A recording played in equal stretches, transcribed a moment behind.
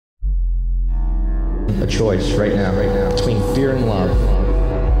a choice right now, between fear and love.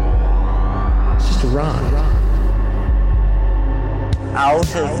 It's just a rock.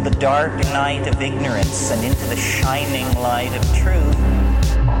 Out of the dark night of ignorance and into the shining light of truth.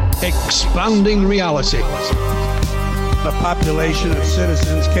 Expanding reality. A population of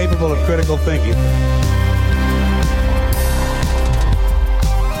citizens capable of critical thinking.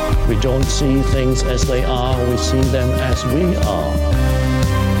 We don't see things as they are, we see them as we are.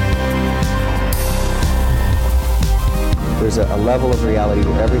 There's a level of reality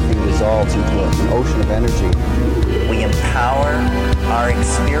where everything dissolves into an ocean of energy. We empower our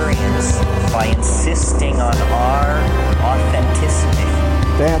experience by insisting on our authenticity.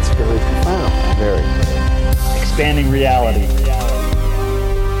 That's very profound. Very. Expanding reality.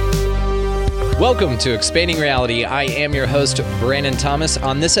 Welcome to Expanding Reality. I am your host, Brandon Thomas.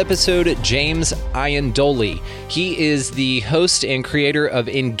 On this episode, James Iandoli. He is the host and creator of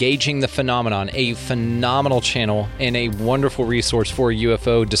Engaging the Phenomenon, a phenomenal channel and a wonderful resource for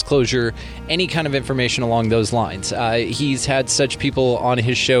UFO disclosure, any kind of information along those lines. He's had such people on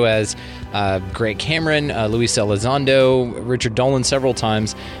his show as Grant Cameron, Luis Elizondo, Richard Dolan several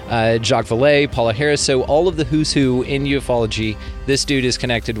times, Jacques Vallée, Paula Harris. So all of the who's who in ufology, this dude is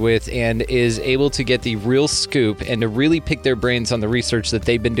connected with and is able to get the real scoop and to really pick their brains on the research that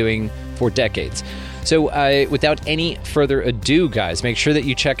they've been doing for decades. So without any further ado, guys, make sure that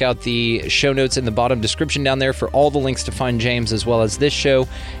you check out the show notes in the bottom description down there for all the links to find James as well as this show.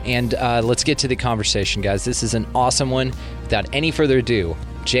 And let's get to the conversation, guys. This is an awesome one. Without any further ado,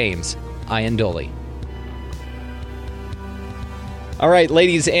 James Iandoli. All right,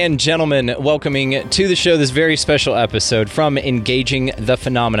 ladies and gentlemen, welcoming to the show this very special episode from Engaging the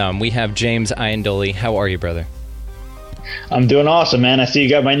Phenomenon. We have James Iandoli. How are you, brother? I'm doing awesome, man. I see you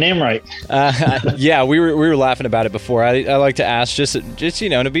got my name right. Yeah, we were laughing about it before. I like to ask just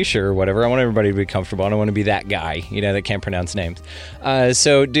to be sure or whatever. I want everybody to be comfortable. I don't want to be that guy, that can't pronounce names.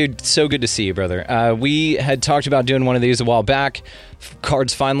 So, dude, so good to see you, brother. We had talked about doing one of these a while back.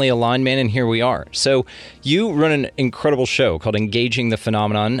 Cards finally aligned, man, and here we are. So you run an incredible show called Engaging the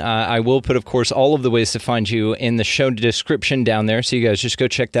Phenomenon. I will put, of course, all of the ways to find you in the show description down there, so you guys just go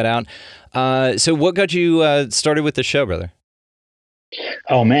check that out. So what got you started with the show, brother?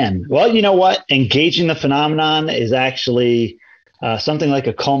 Oh, man. Well, you know what? Engaging the Phenomenon is actually something like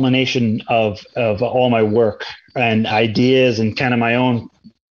a culmination of all my work and ideas and kind of my own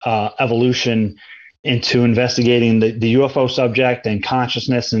evolution into investigating the UFO subject and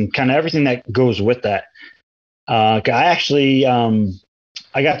consciousness and kind of everything that goes with that. I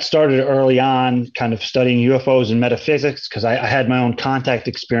got started early on kind of studying UFOs and metaphysics because I had my own contact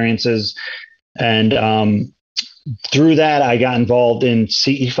experiences. And through that, I got involved in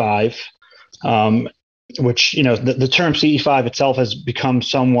CE5, which, the term CE5 itself has become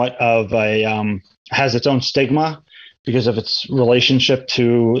somewhat of has its own stigma because of its relationship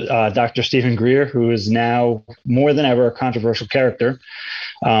to Dr. Stephen Greer, who is now more than ever a controversial character.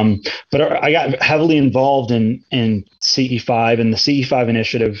 But I got heavily involved in CE5 and the CE5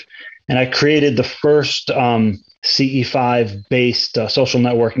 initiative, and I created the first CE5-based social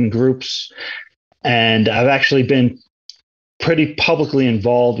networking groups. And I've actually been pretty publicly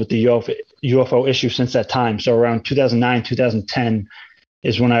involved with the UFO issue since that time. So around 2009, 2010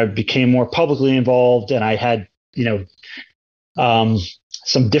 is when I became more publicly involved, and I had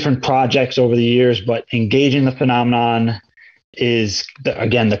some different projects over the years, but Engaging the Phenomenon is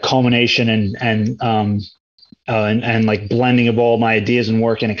the culmination and like blending of all my ideas and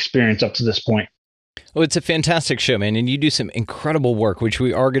work and experience up to this point. Well, it's a fantastic show, man, and you do some incredible work, which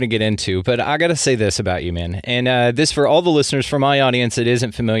we are going to get into, but I got to say this about you, man, and this for all the listeners, for my audience that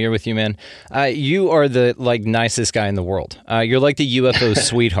isn't familiar with you, man, you are the, nicest guy in the world. You're like the UFO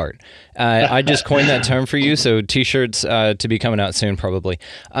sweetheart. I just coined that term for you, so T-shirts to be coming out soon, probably.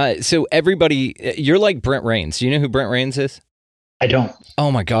 So everybody, you're like Brent Rains. Do you know who Brent Rains is? I don't.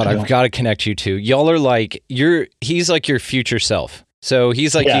 Oh, my God, I've got to connect you two. Y'all are he's like your future self. So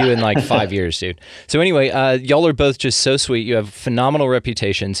he's like you in 5 years, dude. So anyway, y'all are both just so sweet. You have phenomenal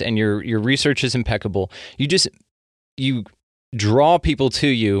reputations, and your research is impeccable. You draw people to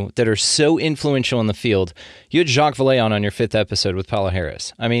you that are so influential in the field. You had Jacques Vallée on your 5th episode with Paula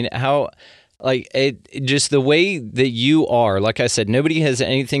Harris. I mean, just the way that you are, like I said, nobody has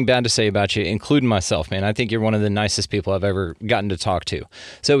anything bad to say about you, including myself, man. I think you're one of the nicest people I've ever gotten to talk to.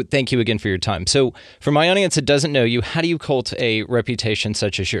 So thank you again for your time. So for my audience that doesn't know you, how do you cult a reputation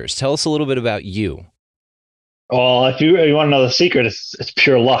such as yours? Tell us a little bit about you. Well, if you want to know the secret, it's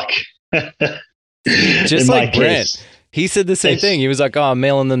pure luck. Just like Brent. He said the same thing. He was like, I'm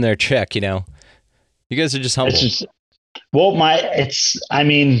mailing them their check, You guys are just humble.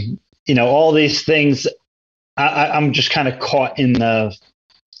 all these things, I'm just kind of caught in the,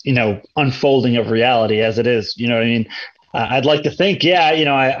 unfolding of reality as it is. You know what I mean? I'd like to think,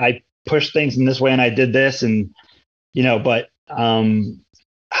 I pushed things in this way and I did this, and, but,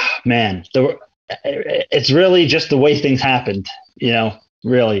 man, it's really just the way things happened,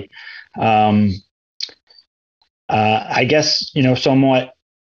 really. I guess, somewhat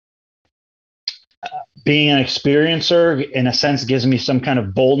being an experiencer in a sense gives me some kind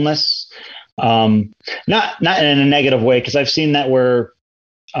of boldness. Not in a negative way, because I've seen that where,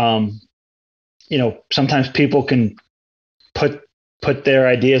 sometimes people can put their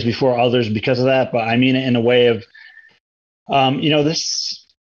ideas before others because of that. But I mean it in a way of, this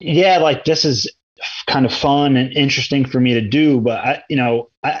is kind of fun and interesting for me to do, but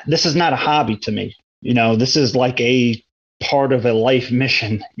this is not a hobby to me. This is like a part of a life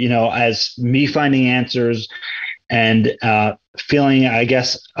mission, as me finding answers and feeling, I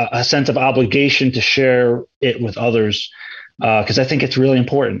guess, a sense of obligation to share it with others, because I think it's really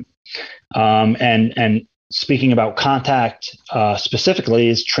important. And speaking about contact specifically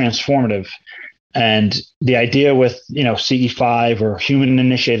is transformative. And the idea with, CE5 or human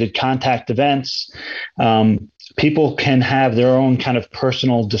initiated contact events, people can have their own kind of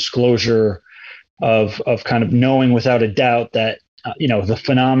personal disclosure of kind of knowing without a doubt that, the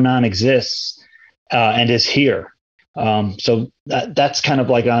phenomenon exists and is here. So that's kind of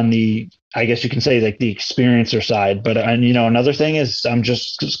like on the, I guess you can say, like the experiencer side. But, another thing is I'm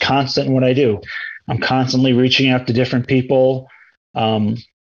just constant in what I do. I'm constantly reaching out to different people. And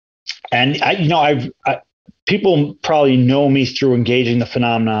people probably know me through engaging the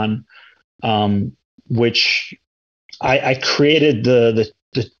phenomenon, which I created the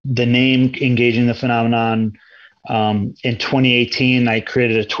name engaging the phenomenon in 2018. I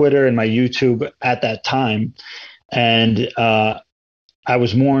created a Twitter and my YouTube at that time, and I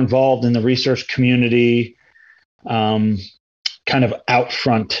was more involved in the research community, kind of out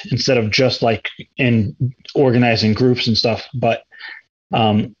front instead of just like in organizing groups and stuff. But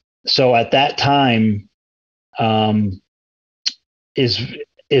so at that time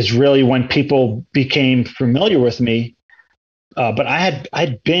is really when people became familiar with me. But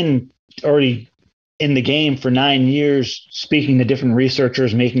I'd been already in the game for 9 years, speaking to different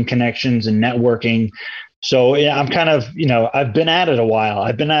researchers, making connections and networking. So I'm kind of, I've been at it a while.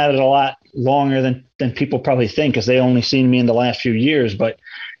 I've been at it a lot longer than people probably think, because they only seen me in the last few years. But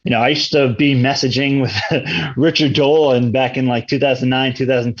I used to be messaging with Richard Dolan back in like 2009,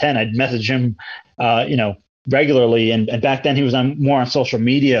 2010. I'd message him, regularly. And back then he was more on social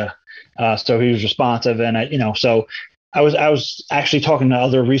media. So he was responsive. And, so I was actually talking to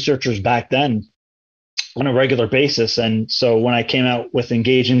other researchers back then on a regular basis. And so when I came out with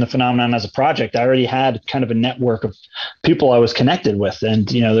engaging the phenomenon as a project, I already had kind of a network of people I was connected with. And,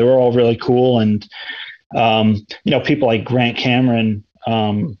 they were all really cool. And, people like Grant Cameron,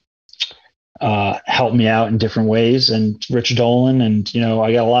 helped me out in different ways, and Rich Dolan, and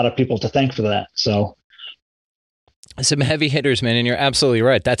I got a lot of people to thank for that. So some heavy hitters, man, and you're absolutely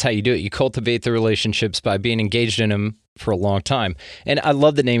right. That's how you do it. You cultivate the relationships by being engaged in them for a long time. And I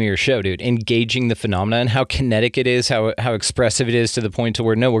love the name of your show, dude. Engaging the phenomenon, how kinetic it is, how expressive it is, to the point to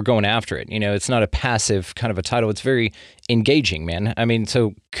where, no, we're going after it. It's not a passive kind of a title. It's very engaging, man. I mean,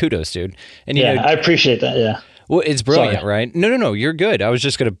 so kudos, dude. And I appreciate that. Yeah. Well, it's brilliant, Sorry. right? No, you're good. I was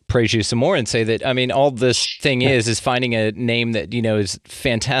just going to praise you some more and say that, I mean, all this thing is finding a name that, is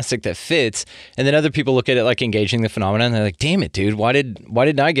fantastic, that fits. And then other people look at it like engaging the phenomenon, and they're like, damn it, dude, why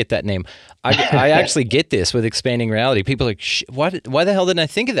didn't I get that name? I actually get this with expanding reality. People are like, why the hell didn't I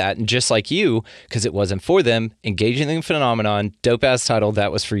think of that? And just like you, because it wasn't for them, engaging the phenomenon, dope ass title,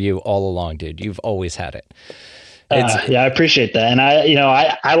 that was for you all along, dude. You've always had it. I appreciate that. And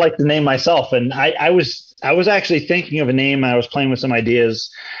I like the name myself, and I was actually thinking of a name. I was playing with some ideas,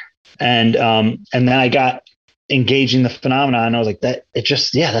 and then I got engaging the phenomenon, and I was like,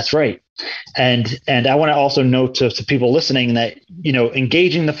 that's right. And I want to also note to people listening that,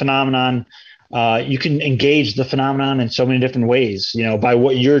 engaging the phenomenon, you can engage the phenomenon in so many different ways, by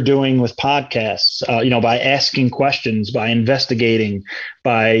what you're doing with podcasts, by asking questions, by investigating,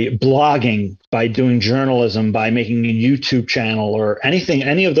 by blogging, by doing journalism, by making a YouTube channel or anything.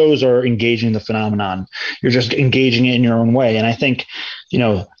 Any of those are engaging the phenomenon. You're just engaging it in your own way. And I think,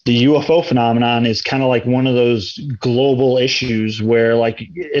 the UFO phenomenon is kind of like one of those global issues where, like,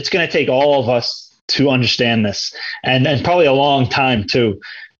 it's going to take all of us to understand this, and probably a long time too.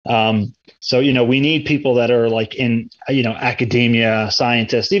 So, we need people that are like in, academia,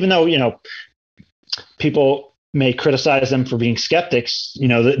 scientists, even though, people may criticize them for being skeptics,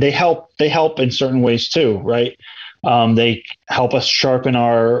 they help in certain ways too. Right. They help us sharpen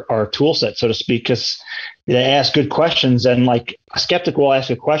our tool set, so to speak, because they ask good questions. And like a skeptic will ask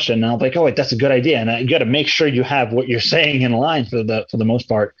a question, and I'll be like, oh wait, that's a good idea, and you got to make sure you have what you're saying in line for the most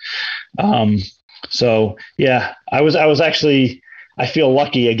part. So yeah, I was actually, I feel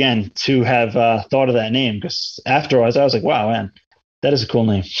lucky again to have thought of that name, because afterwards I was like, wow, man, that is a cool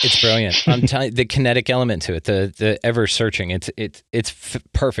name. It's brilliant. I'm telling you, the kinetic element to it, the ever searching, it's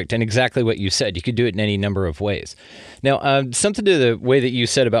perfect, and exactly what you said. You could do it in any number of ways. Now, something to the way that you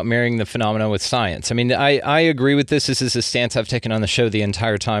said about marrying the phenomena with science. I mean, I agree with this. This is a stance I've taken on the show the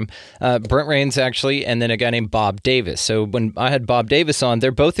entire time. Brent Rains, actually, and then a guy named Bob Davis. So when I had Bob Davis on,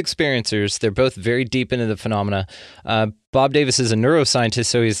 they're both experiencers. They're both very deep into the phenomena. Bob Davis is a neuroscientist,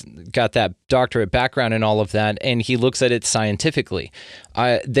 so he's got that doctorate background and all of that, and he looks at it scientifically.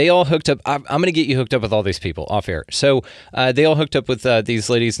 They all hooked up. I'm going to get you hooked up with all these people off air. So they all hooked up with these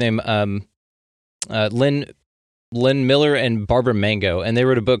ladies named Lynn Miller and Barbara Mango, and they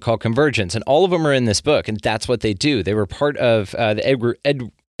wrote a book called Convergence, and all of them are in this book, and that's what they do. They were part of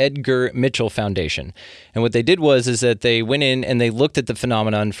the Edgar Mitchell Foundation. And what they did is that they went in and they looked at the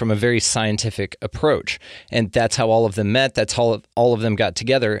phenomenon from a very scientific approach. And that's how all of them met. That's how all of them got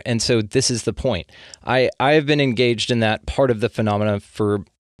together. And so this is the point. I have been engaged in that part of the phenomena for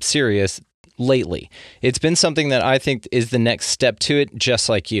serious lately. It's been something that I think is the next step to it, just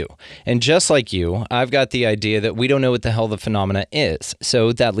like you. And just like you, I've got the idea that we don't know what the hell the phenomena is.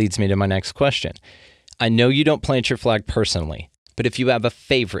 So that leads me to my next question. I know you don't plant your flag personally, but if you have a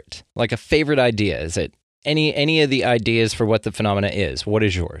favorite, like a favorite idea, is it any of the ideas for what the phenomena is? What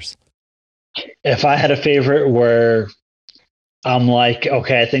is yours? If I had a favorite where I'm like,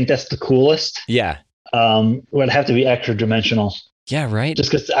 okay, I think that's the coolest. Yeah. Would have to be extra dimensional. Yeah, right. Just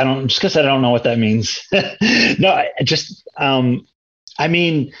because I don't know what that means. No, I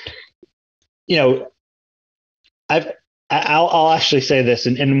mean, you know, I'll actually say this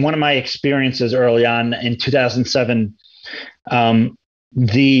in one of my experiences early on in 2007.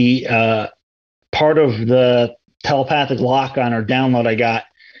 The part of the telepathic lock on or download I got,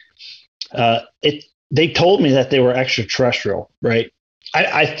 they told me that they were extraterrestrial, right?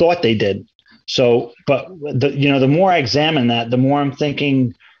 I thought they did. So, but the more I examine that, the more I'm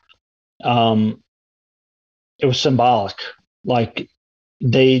thinking, it was symbolic. Like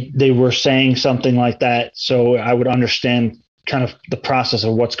they were saying something like that, so I would understand kind of the process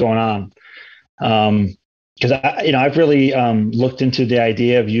of what's going on. Because I've really looked into the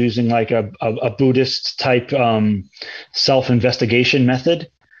idea of using like a Buddhist type self-investigation method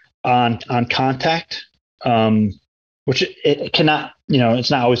on contact, which it cannot, it's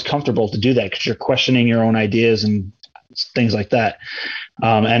not always comfortable to do that because you're questioning your own ideas and things like that,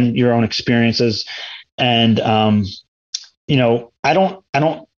 and your own experiences. And I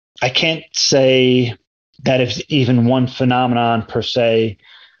can't say that it's even one phenomenon per se.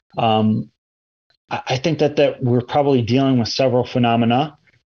 I think that we're probably dealing with several phenomena,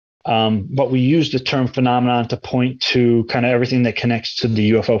 but we use the term phenomenon to point to kind of everything that connects to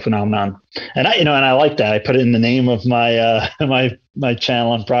the UFO phenomenon. And I like that. I put it in the name of my my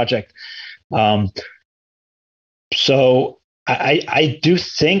channel and project. So I do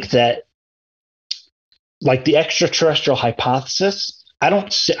think that, like, the extraterrestrial hypothesis, I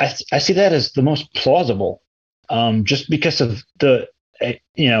see that as the most plausible, just because of the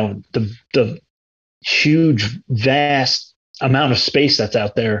huge, vast amount of space that's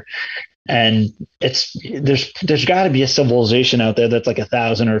out there, and there's got to be a civilization out there that's like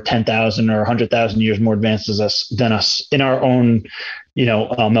 1,000 or 10,000 or 100,000 years more advanced than us in our own,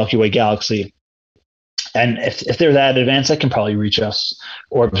 Milky Way galaxy. And if they're that advanced, they can probably reach us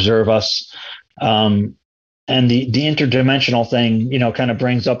or observe us. And the interdimensional thing, kind of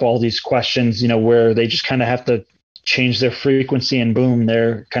brings up all these questions, where they just kind of have to change their frequency and boom,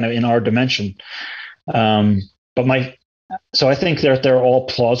 they're kind of in our dimension. So I think they're all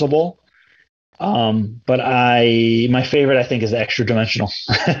plausible. But my favorite, I think, is extra dimensional.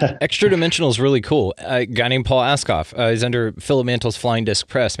 Extra dimensional is really cool. A guy named Paul Askoff is under Philip Mantle's Flying Disc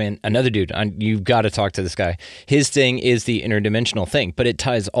Press. Man, another dude. You've got to talk to this guy. His thing is the interdimensional thing, but it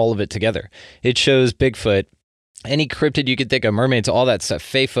ties all of it together. It shows Bigfoot, any cryptid you could think of, mermaids, all that stuff,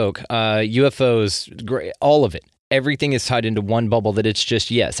 fae folk, UFOs, all of it. Everything is tied into one bubble that it's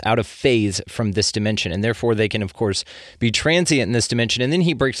just, yes, out of phase from this dimension. And therefore, they can, of course, be transient in this dimension. And then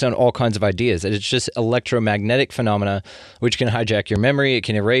he breaks down all kinds of ideas. That it's just electromagnetic phenomena, which can hijack your memory. It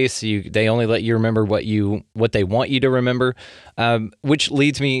can erase you. They only let you remember what they want you to remember, which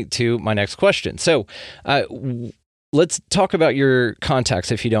leads me to my next question. So let's talk about your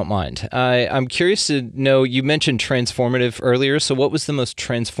contacts, if you don't mind. I'm curious to know, you mentioned transformative earlier. So what was the most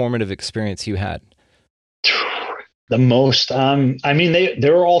transformative experience you had? the most. I mean, they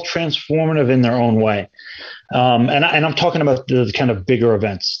were all transformative in their own way. And I'm talking about the kind of bigger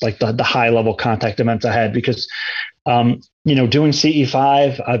events, like the high level contact events I had, because, doing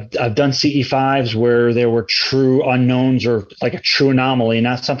CE5, I've done CE5s where there were true unknowns or like a true anomaly,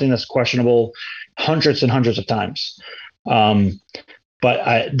 not something that's questionable, hundreds and hundreds of times.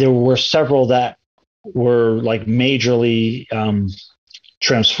 But there were several that were like majorly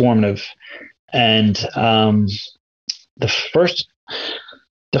transformative. And the first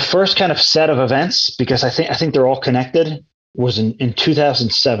kind of set of events, because I think they're all connected, was in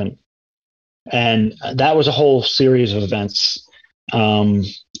 2007, and that was a whole series of events.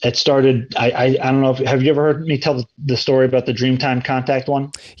 It started. I don't know. Have you ever heard me tell the story about the Dreamtime Contact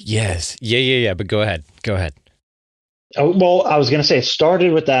one? Yes. Yeah. But go ahead. Oh, well, I was going to say it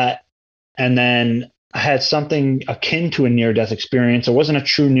started with that, and then I had something akin to a near-death experience. It wasn't a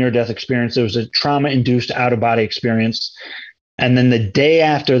true near-death experience. It was a trauma-induced out-of-body experience. And then the day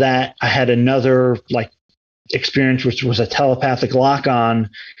after that, I had another like experience, which was a telepathic lock-on,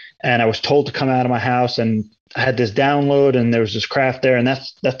 and I was told to come out of my house, and I had this download, and there was this craft there, and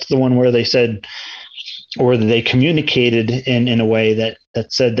that's the one where they said, or they communicated in a way that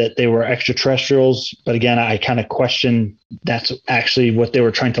said that they were extraterrestrials. But again, I kind of question that's actually what they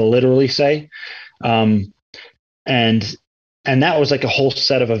were trying to literally say. And that was like a whole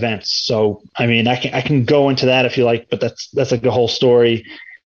set of events. So, I mean, I can go into that if you like, but that's like a whole story.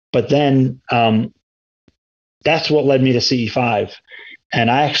 But then, that's what led me to CE5.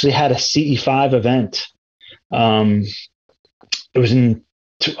 And I actually had a CE5 event. It was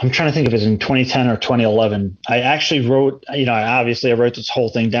I'm trying to think if it was in 2010 or 2011. I actually wrote, I wrote this whole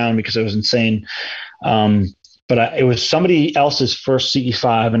thing down because it was insane. But it was somebody else's first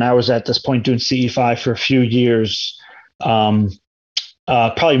CE5, and I was at this point doing CE5 for a few years,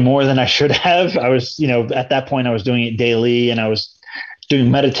 probably more than I should have. I was, at that point, I was doing it daily, and I was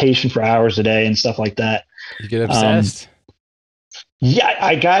doing meditation for hours a day and stuff like that. You get obsessed.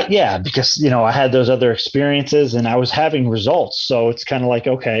 Because, I had those other experiences and I was having results. So it's kind of like,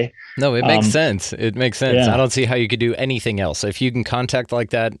 okay. No, it makes sense. It makes sense. Yeah. I don't see how you could do anything else. If you can contact like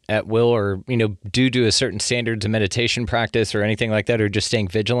that at will, or, due to a certain standards of meditation practice or anything like that, or just staying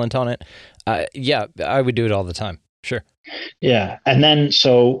vigilant on it. I would do it all the time. Sure. Yeah. And then,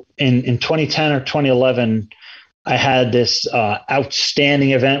 so in 2010 or 2011, I had this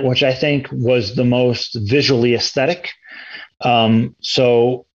outstanding event, which I think was the most visually aesthetic.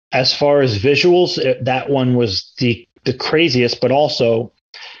 So as far as visuals, that one was the craziest, but also,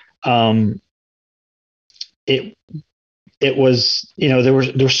 it was, there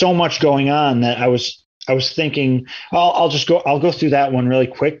was so much going on that I was thinking, I'll go through that one really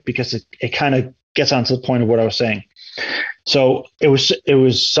quick because it kind of gets on to the point of what I was saying. So it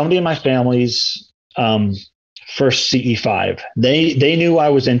was somebody in my family's, first CE5. They knew I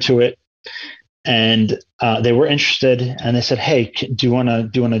was into it. And they were interested, and they said, "Hey, do you want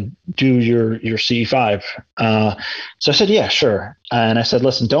to do your CE5?" So I said, "Yeah, sure." And I said,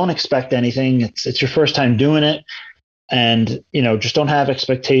 "Listen, don't expect anything. It's your first time doing it, and just don't have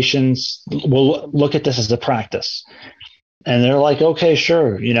expectations. We'll look at this as a practice." And they're like, "Okay,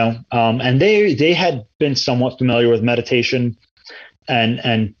 sure." And they had been somewhat familiar with meditation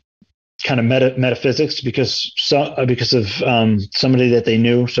and kind of metaphysics because of somebody that they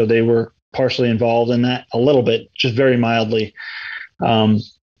knew, so they were partially involved in that a little bit, just very mildly.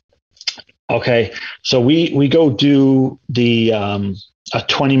 Okay. So we go do the, a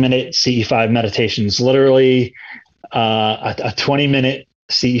 20-minute CE5 meditation. It's literally, a 20-minute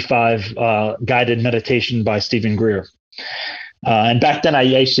CE5, guided meditation by Stephen Greer. And back then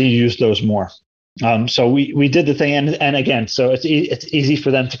I actually used those more. So we did the thing, and again, so it's easy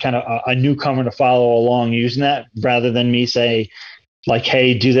for them to kind of a newcomer to follow along using that rather than me say, like,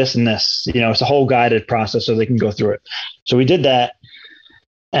 hey, do this and this. It's a whole guided process so they can go through it. So we did that,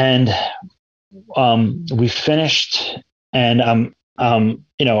 and we finished, and I'm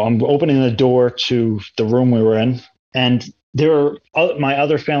opening the door to the room we were in, and my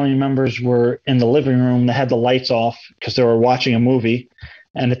other family members were in the living room. They had the lights off because they were watching a movie,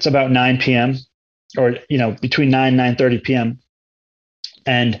 and it's about 9 p.m. or between 9 and 9:30 p.m.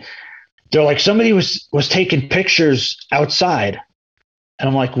 And they're like, somebody was taking pictures outside. And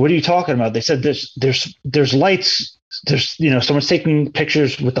I'm like, what are you talking about? They said there's lights. There's, someone's taking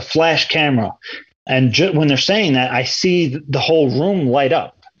pictures with the flash camera. And when they're saying that, I see the whole room light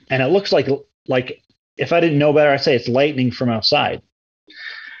up. And it looks like if I didn't know better, I'd say it's lightning from outside.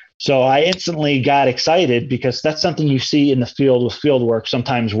 So I instantly got excited because that's something you see in the field with field work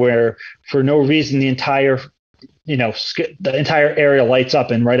sometimes where for no reason, the entire area lights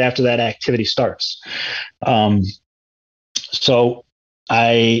up. And right after that activity starts. So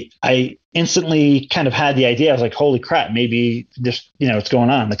I instantly kind of had the idea. I was like, holy crap, maybe this, it's going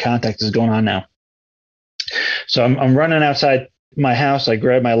on. The contact is going on now. So I'm running outside my house. I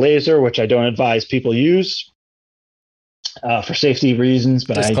grab my laser, which I don't advise people use for safety reasons.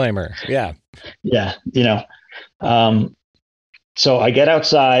 But disclaimer. Yeah. So I get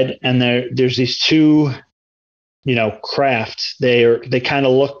outside, and there's these two, craft. They kind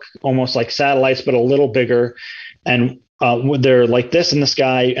of look almost like satellites, but a little bigger. And they're like this in the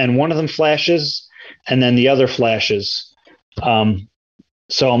sky, and one of them flashes, and then the other flashes.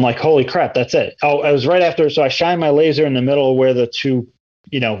 So I'm like, holy crap, that's it. Oh, I was right after. So I shine my laser in the middle where the two,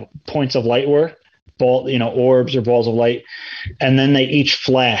 points of light were, orbs or balls of light. And then they each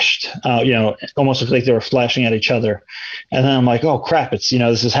flashed, almost looked like they were flashing at each other. And then I'm like, oh crap, it's,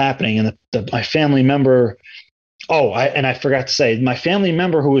 this is happening. And my family member, I forgot to say, my family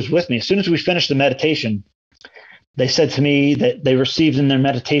member who was with me, as soon as we finished the meditation, they said to me that they received in their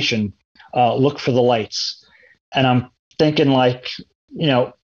meditation, look for the lights. And I'm thinking like,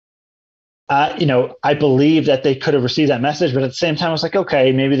 I believe that they could have received that message, but at the same time, I was like,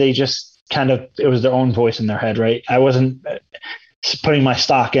 okay, maybe they just it was their own voice in their head, right? I wasn't putting my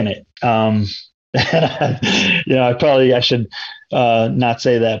stock in it. I should not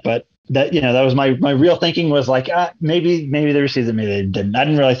say that, but that, that was my real thinking was like, maybe they received it, maybe they didn't. I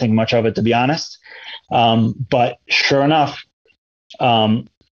didn't really think much of it, to be honest. But sure enough,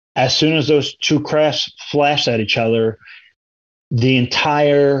 as soon as those two crafts flashed at each other, the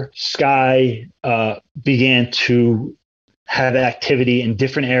entire sky began to have activity in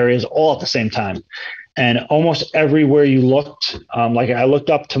different areas all at the same time. And almost everywhere you looked, like I looked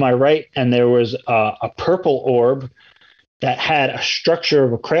up to my right, and there was a purple orb that had a structure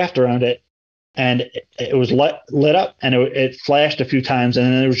of a craft around it, and it was lit up, and it flashed a few times, and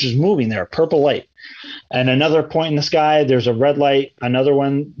then it was just moving there, purple light. And another point in the sky, there's a red light. Another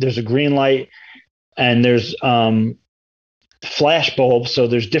one, there's a green light, and there's flash bulbs. So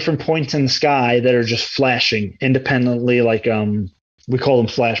there's different points in the sky that are just flashing independently, like we call them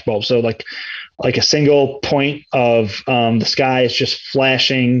flash bulbs. So like a single point of the sky is just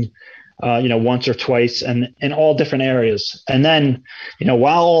flashing once or twice, and in all different areas. And then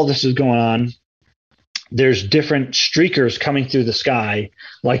while all this is going on, there's different streakers coming through the sky,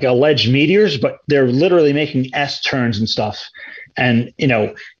 like alleged meteors, but they're literally making S turns and stuff. And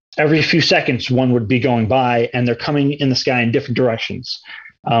every few seconds one would be going by, and they're coming in the sky in different directions.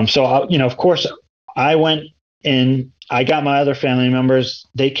 So of course I went in, I got my other family members,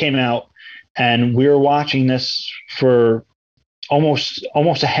 they came out, and we were watching this for almost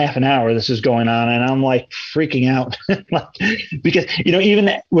a half an hour. This is going on, and I'm like freaking out because, even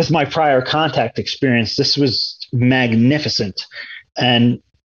with my prior contact experience, this was magnificent. And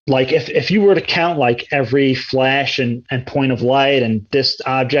like, if you were to count like every flash and point of light, and this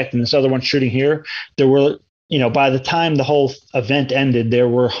object and this other one shooting here, there were, by the time the whole event ended, there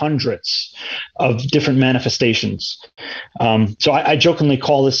were hundreds of different manifestations. So I jokingly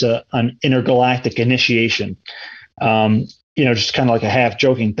call this an intergalactic initiation, just kind of like a half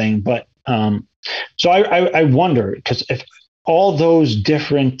joking thing. But so I wonder, because if all those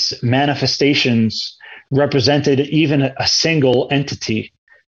different manifestations represented even a single entity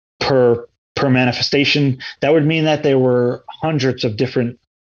per manifestation, that would mean that there were hundreds of different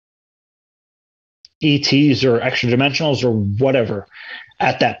ETs or extra dimensionals or whatever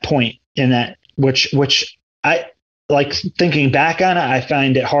at that point, in that, which I like, thinking back on it, I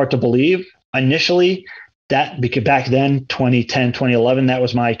find it hard to believe initially, that because back then, 2010, 2011, that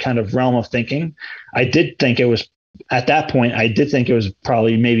was my kind of realm of thinking. I did think it was, at that point, I did think it was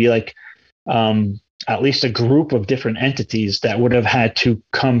probably maybe like at least a group of different entities that would have had to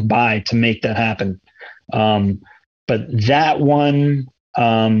come by to make that happen. But that one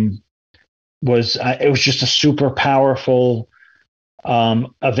was just a super powerful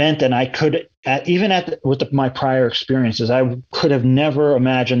event. And I could, with my prior experiences, I could have never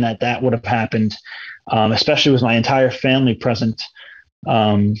imagined that would have happened, especially with my entire family present.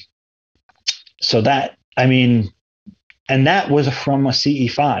 So that, and that was from a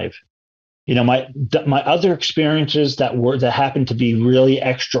CE5. My other experiences that happened to be really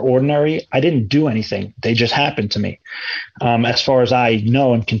extraordinary, I didn't do anything. They just happened to me, as far as I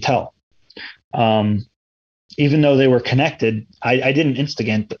know and can tell. Even though they were connected, I didn't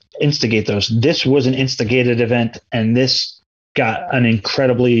instigate those. This was an instigated event, and this got an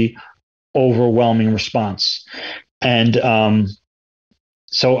incredibly overwhelming response. And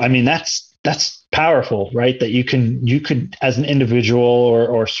so, that's powerful, right? That you could, as an individual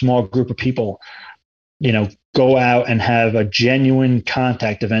or small group of people, go out and have a genuine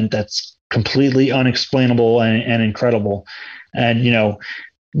contact event that's completely unexplainable and incredible. And,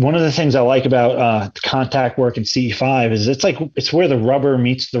 one of the things I like about contact work in CE5 is it's where the rubber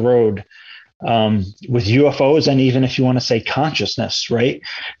meets the road with UFOs, and even if you want to say consciousness, right?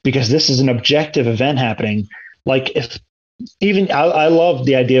 Because this is an objective event happening. Like I love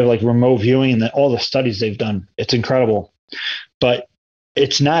the idea of like remote viewing and all the studies they've done. It's incredible, but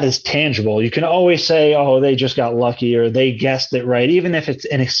it's not as tangible. You can always say, oh, they just got lucky or they guessed it right. Even if it's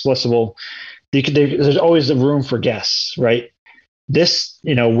inexplicable, there's always a room for guess, right? This,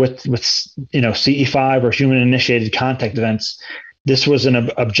 with CE5 or human initiated contact events, this was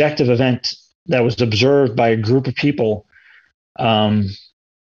an objective event that was observed by a group of people. Again,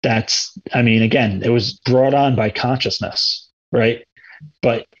 it was brought on by consciousness, right?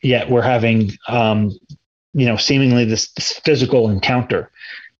 But yet we're having, seemingly this physical encounter,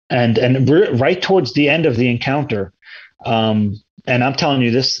 and we're right towards the end of the encounter. And I'm telling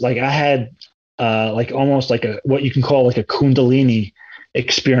you this, like I had, almost like what you can call like a Kundalini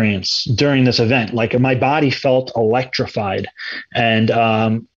experience during this event. Like my body felt electrified, and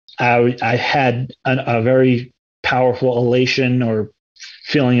I had a very powerful elation or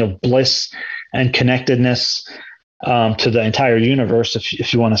feeling of bliss and connectedness to the entire universe,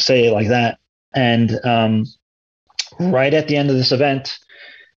 if you want to say it like that. And right at the end of this event,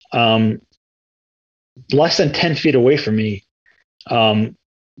 less than 10 feet away from me,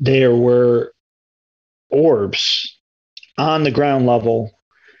 there were orbs on the ground level,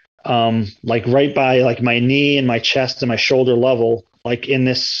 like right by like my knee and my chest and my shoulder level, like in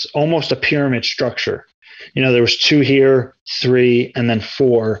this almost a pyramid structure. There was 2 here, 3, and then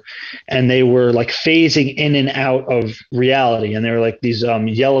 4, and they were like phasing in and out of reality, and they were like these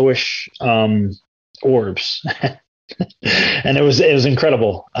yellowish orbs, and it was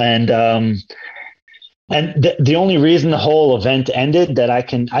incredible. And the only reason the whole event ended that I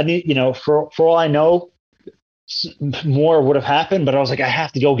need, for all I know, more would have happened, but I was like, I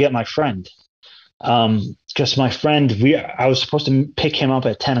have to go get my friend. Because my friend, I was supposed to pick him up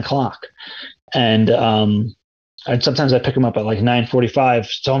at 10 o'clock. And sometimes I pick him up at like 9:45.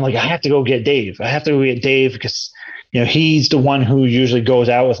 So I'm like, I have to go get Dave. Because, he's the one who usually goes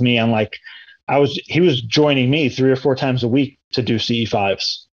out with me. And like, he was joining me 3 or 4 times a week to do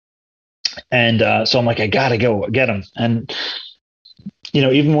CE5s. And so I'm like, I got to go get him. And,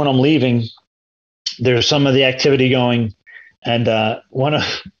 even when I'm leaving, there's some of the activity going. And one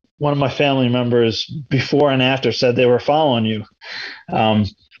of my family members before and after said they were following you.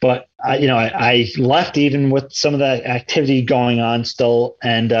 But I left even with some of that activity going on still.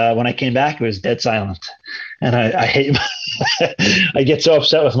 And when I came back, it was dead silent. And I hate, I get so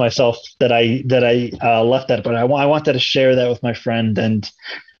upset with myself that I left that, but I wanted to share that with my friend. And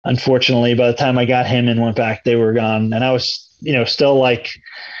unfortunately, by the time I got him and went back, they were gone. And I was, still like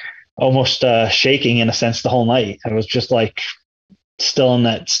almost shaking in a sense the whole night. I was just like still in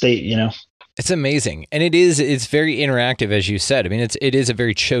that state, It's amazing. And it's very interactive, as you said. I mean, it is a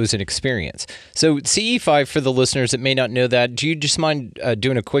very chosen experience. So CE5, for the listeners that may not know that, do you just mind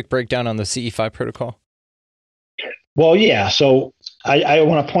doing a quick breakdown on the CE5 protocol? Well, yeah. So I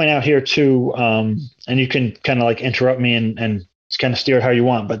want to point out here too, and you can kind of like interrupt me and kind of steer it how you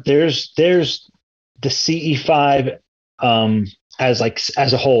want, but there's the CE5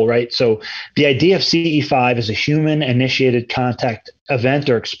 as a whole, right? So the idea of CE5 is a human initiated contact event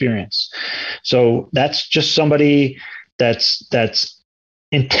or experience. So that's just somebody that's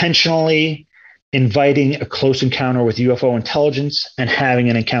intentionally inviting a close encounter with UFO intelligence and having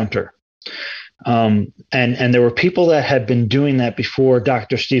an encounter. And there were people that had been doing that before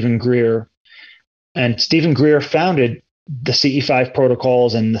Dr. Stephen Greer, and Stephen Greer founded the CE5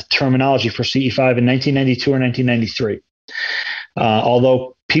 protocols and the terminology for CE5 in 1992 or 1993.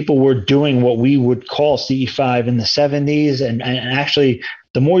 Although people were doing what we would call CE5 in the 70s. And actually,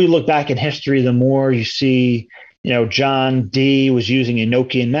 the more you look back in history, the more you see, John Dee was using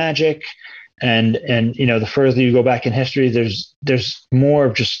Enochian magic. And the further you go back in history, there's more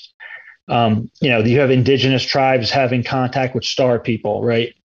of just, you have indigenous tribes having contact with star people,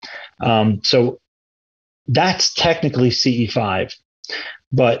 right? So that's technically CE5.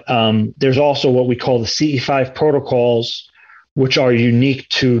 But there's also what we call the CE5 protocols, which are unique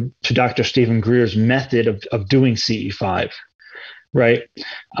to Dr. Stephen Greer's method of doing CE5, right?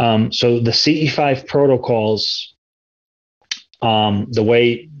 So the CE5 protocols, the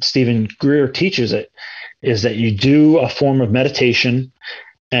way Stephen Greer teaches it, is that you do a form of meditation.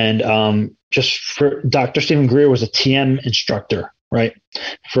 And just for Dr. Stephen Greer was a TM instructor, right?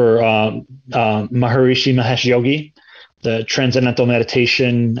 For Maharishi Mahesh Yogi, the Transcendental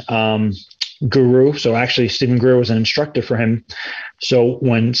Meditation guru. So actually, Stephen Greer was an instructor for him. So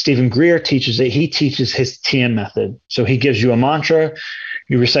when Stephen Greer teaches it, he teaches his TM method. So he gives you a mantra,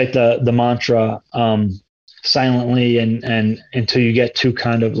 you recite the mantra silently and until you get to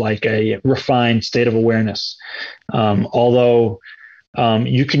kind of like a refined state of awareness. Although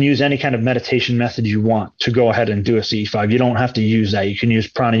you can use any kind of meditation method you want to go ahead and do a CE5. You don't have to use that. You can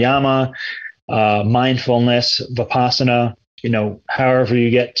use pranayama, mindfulness, vipassana, however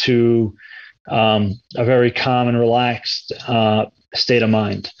you get to a very calm and relaxed state of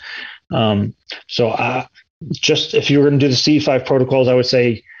mind. So just if you were going to do the CE5 protocols, I would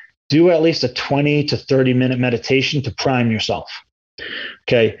say do at least a 20 to 30 minute meditation to prime yourself.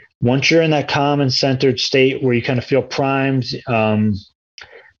 Okay. Once you're in that calm and centered state where you kind of feel primed, then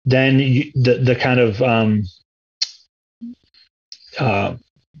the kind of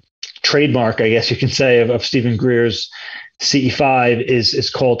trademark, I guess you can say, of Stephen Greer's CE5 is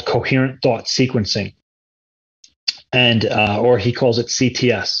called coherent thought sequencing, and or he calls it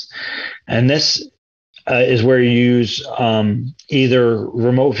CTS. And this is where you use either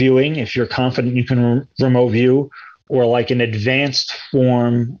remote viewing, if you're confident you can remote view, or like an advanced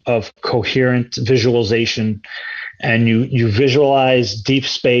form of coherent visualization. And you visualize deep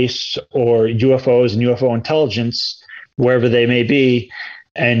space or UFOs and UFO intelligence, wherever they may be,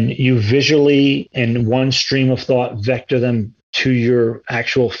 and you visually, in one stream of thought, vector them to your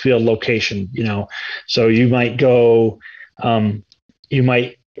actual field location. So you might go, you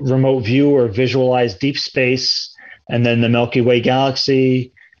might remote view or visualize deep space, and then the Milky Way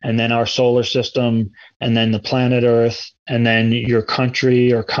galaxy, and then our solar system, and then the planet Earth, and then your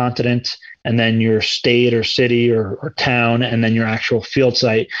country or continent, and then your state or city or town, and then your actual field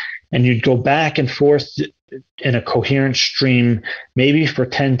site. And you'd go back and forth in a coherent stream, maybe for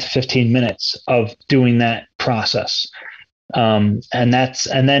 10 to 15 minutes of doing that process. And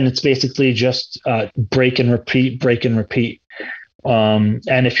then it's basically just break and repeat.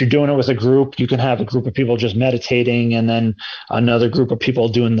 And if you're doing it with a group, you can have a group of people just meditating, and then another group of people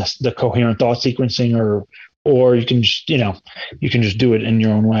doing the coherent thought sequencing, or you can just, you can just do it in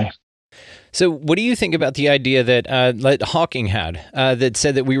your own way. So what do you think about the idea that Hawking had that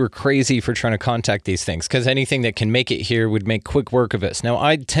said that we were crazy for trying to contact these things because anything that can make it here would make quick work of us? Now,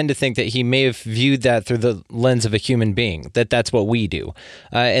 I tend to think that he may have viewed that through the lens of a human being, that's what we do,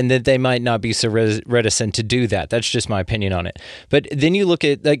 and that they might not be so reticent to do that. That's just my opinion on it. But then you look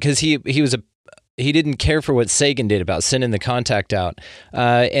at, because he didn't care for what Sagan did about sending the contact out,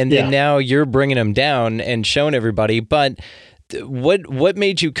 and then now you're bringing him down and showing everybody. But what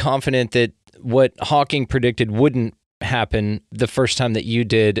made you confident that what Hawking predicted wouldn't happen the first time that you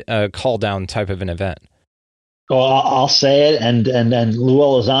did a call down type of an event? Well, I'll say it, and Lou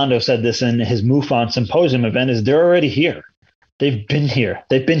Elizondo said this in his MUFON symposium event, is they're already here. They've been here.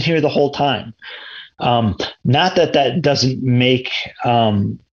 They've been here the whole time. Not that doesn't make,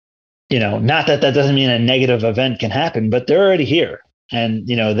 not that doesn't mean a negative event can happen, but they're already here. And,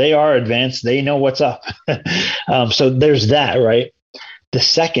 they are advanced. They know what's up. So there's that, right? The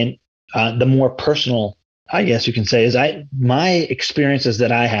second, the more personal, I guess you can say, is my experiences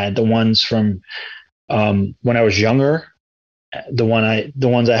that I had, the ones from when I was younger, the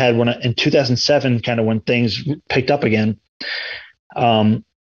ones I had in 2007, kind of when things picked up again.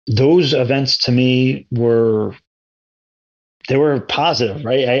 Those events to me were positive,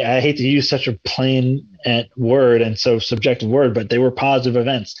 right? I hate to use such a plain word and so subjective word, but they were positive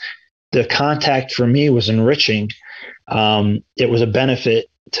events. The contact for me was enriching. It was a benefit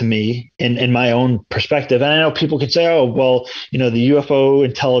to me in my own perspective. And I know people could say, oh, well, the UFO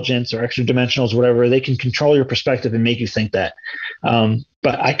intelligence or extra dimensionals, whatever, they can control your perspective and make you think that.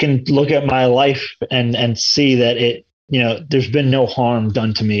 But I can look at my life and see that there's been no harm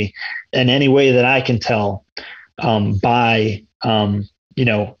done to me in any way that I can tell by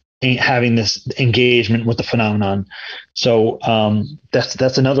having this engagement with the phenomenon. So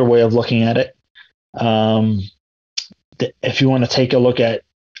that's another way of looking at it. If you want to take a look at,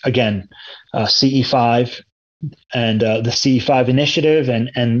 again, CE5 and the CE5 initiative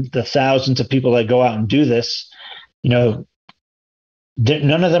and the thousands of people that go out and do this, none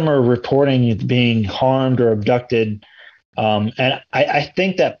of them are reporting being harmed or abducted. And I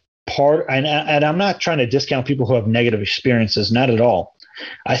think that and I'm not trying to discount people who have negative experiences, not at all.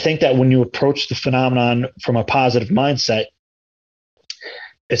 I think that when you approach the phenomenon from a positive mindset,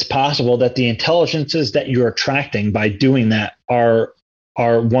 it's possible that the intelligences that you're attracting by doing that are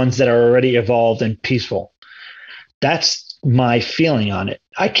ones that are already evolved and peaceful. That's my feeling on it.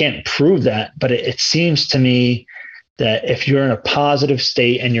 I can't prove that, but it seems to me that if you're in a positive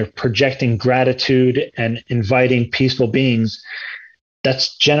state and you're projecting gratitude and inviting peaceful beings,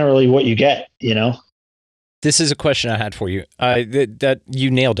 that's generally what you get, This is a question I had for you. That you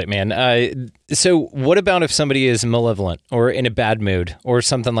nailed it, man. So what about if somebody is malevolent or in a bad mood or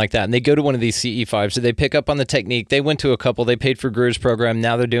something like that, and they go to one of these CE5s, so they pick up on the technique, they went to a couple, they paid for Greer's program,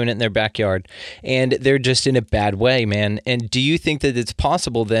 now they're doing it in their backyard, and they're just in a bad way, man. And do you think that it's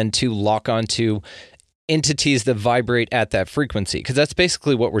possible then to lock onto entities that vibrate at that frequency? Because that's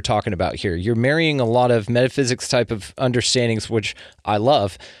basically what we're talking about here. You're marrying a lot of metaphysics type of understandings, which I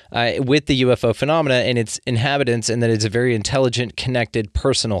love, with the UFO phenomena and its inhabitants, and that it's a very intelligent, connected,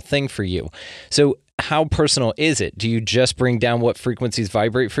 personal thing for you. So how personal is it? Do you just bring down what frequencies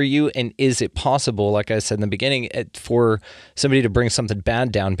vibrate for you? And is it possible, like I said in the beginning, for somebody to bring something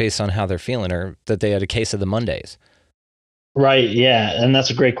bad down based on how they're feeling, or that they had a case of the Mondays? Right. Yeah. And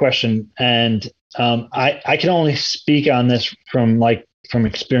that's a great question. And I can only speak on this from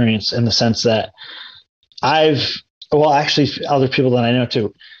experience, in the sense that actually other people that I know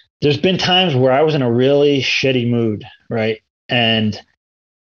too, there's been times where I was in a really shitty mood. Right. And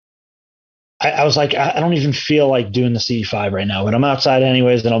I was like, I don't even feel like doing the CE5 right now, but I'm outside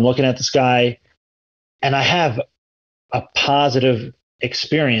anyways. And I'm looking at the sky, and I have a positive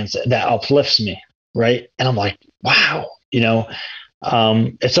experience that uplifts me. Right. And I'm like, wow,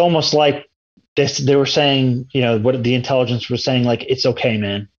 it's almost like they were saying, what the intelligence was saying, like, it's okay,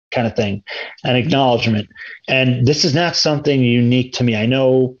 man, kind of thing, an acknowledgement. And this is not something unique to me. I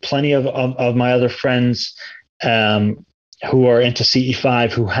know plenty of my other friends who are into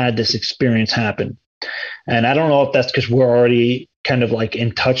CE5 who had this experience happen. And I don't know if that's because we're already kind of like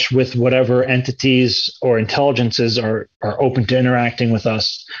in touch with whatever entities or intelligences are open to interacting with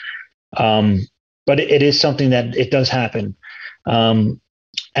us. But it is something that it does happen. And,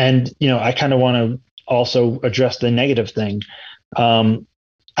 I kind of want to also address the negative thing.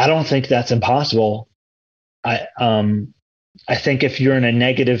 I don't think that's impossible. I think if you're in a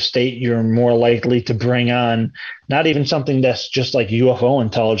negative state, you're more likely to bring on not even something that's just like UFO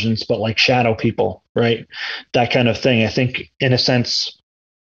intelligence, but like shadow people, right? That kind of thing. I think in a sense,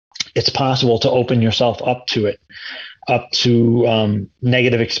 it's possible to open yourself up to it, up to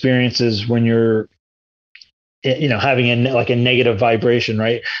negative experiences when you're, having a negative vibration,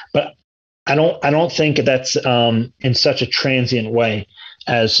 right? But I don't think that's in such a transient way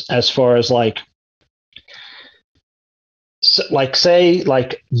as far as say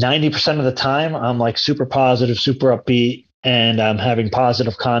 90% of the time I'm like super positive, super upbeat, and I'm having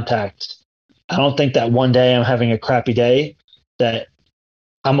positive contact. I don't think that one day I'm having a crappy day that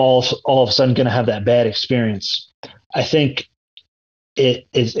I'm all of a sudden going to have that bad experience. I think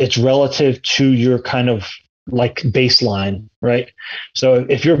it's relative to your kind of like baseline, right? So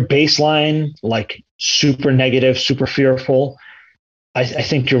if your baseline like super negative, super fearful, I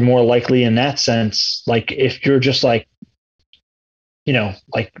think you're more likely in that sense. Like if you're just like,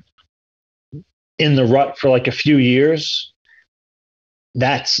 like in the rut for like a few years,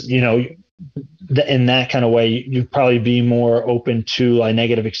 that's, in that kind of way, you'd probably be more open to a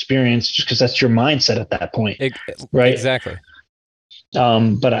negative experience just because that's your mindset at that point. Right. Exactly.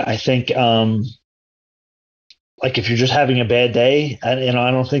 But I think, like if you're just having a bad day, I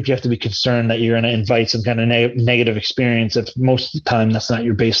don't think you have to be concerned that you're going to invite some kind of negative experience if most of the time that's not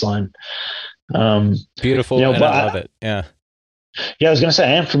your baseline. Beautiful. And I love it. Yeah. Yeah, I was going to say,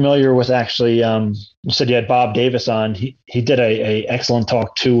 I am familiar with actually, you said you had Bob Davis on. He did a excellent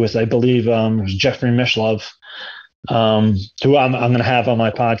talk too with, I believe, Jeffrey Mishlove, who I'm going to have on my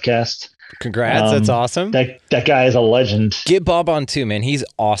podcast. Congrats. That's awesome. That guy is a legend. Get Bob on too, man. He's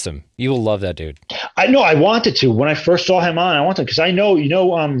awesome. You will love that dude. I know. I wanted to. When I first saw him on, I wanted, because I know,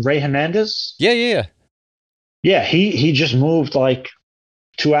 Ray Hernandez? Yeah. Yeah, he just moved like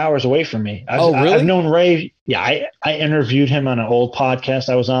 2 hours away from me. Really? I've known Ray. Yeah, I interviewed him on an old podcast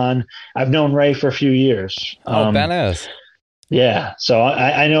I was on. I've known Ray for a few years. Badass. Yeah, so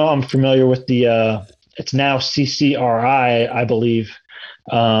I know I'm familiar with the, it's now CCRI, I believe,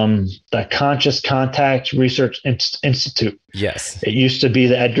 the Conscious Contact Research Institute. Yes. It used to be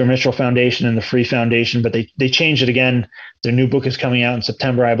the Edgar Mitchell Foundation and the Free Foundation, but they changed it again. Their new book is coming out in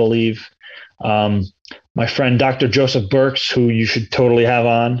September, I believe. My friend, Dr. Joseph Burks, who you should totally have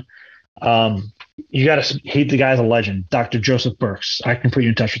on. The guy's a legend, Dr. Joseph Burks. I can put you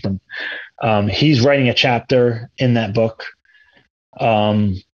in touch with him. He's writing a chapter in that book.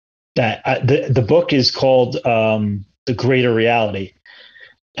 The book is called The Greater Reality.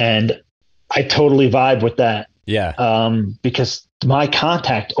 And I totally vibe with that. Yeah. Because my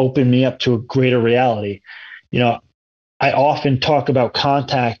contact opened me up to a greater reality. I often talk about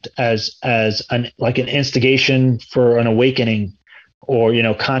contact as an instigation for an awakening, or,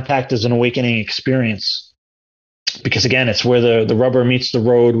 contact as an awakening experience. because again, it's where the rubber meets the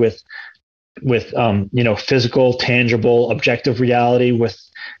road with physical, tangible, objective reality, with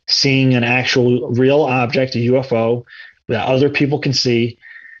seeing an actual real object, a UFO that other people can see.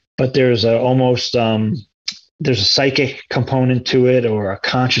 But there's there's a psychic component to it, or a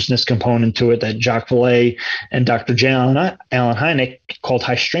consciousness component to it, that Jacques Vallée and Dr. J. Allen Hynek called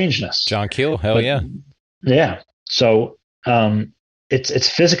high strangeness. John Keel, hell yeah. Yeah. So it's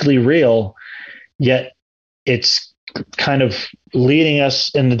physically real, yet it's kind of leading us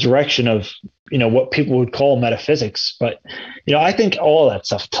in the direction of, what people would call metaphysics. But, I think all that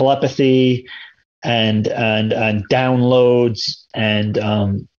stuff, telepathy and downloads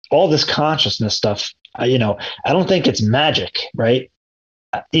and all this consciousness stuff, I don't think it's magic, right?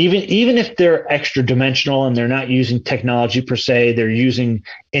 Even if they're extra dimensional and they're not using technology per se, they're using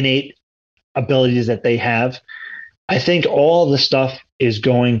innate abilities that they have. I think all the stuff is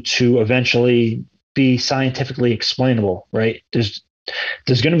going to eventually be scientifically explainable, right? There's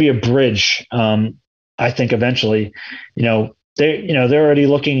going to be a bridge. I think eventually, they're already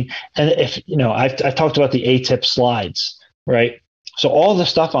looking, and if I've talked about the ATIP slides, right? So all the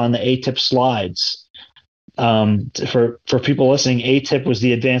stuff on the ATIP slides, for people listening, ATIP was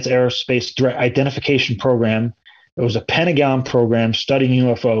the Advanced Aerospace Threat Identification Program. It was a Pentagon program studying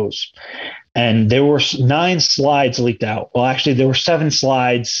UFOs, and there were 9 slides leaked out. Well, actually, there were 7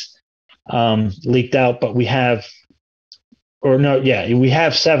 slides leaked out, but we have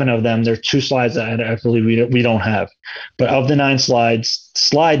 7 of them. There are 2 slides that I believe we don't have. But of the 9 slides,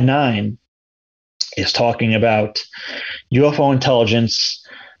 slide 9 is talking about UFO intelligence,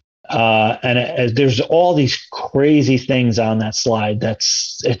 and there's all these crazy things on that slide.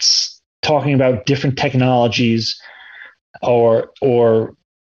 It's talking about different technologies or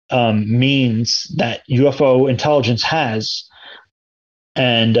means that UFO intelligence has,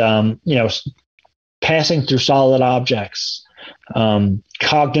 and passing through solid objects,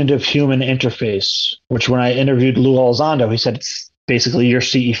 cognitive human interface, which when I interviewed Lou Elizondo, he said it's basically your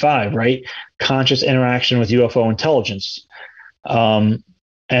CE5, right? Conscious interaction with UFO intelligence. And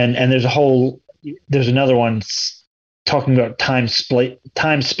there's another one talking about time,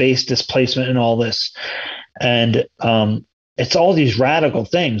 space displacement and all this. And it's all these radical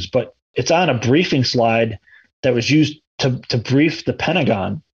things, but it's on a briefing slide that was used to brief the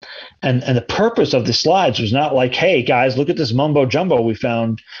Pentagon. And the purpose of the slides was not like, hey, guys, look at this mumbo jumbo we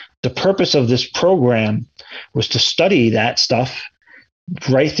found. The purpose of this program was to study that stuff,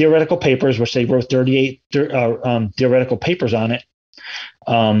 write theoretical papers, which they wrote 38 theoretical papers on it,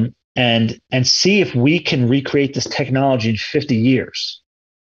 and see if we can recreate this technology in 50 years.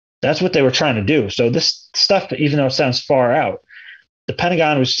 That's what they were trying to do. So this stuff, even though it sounds far out, the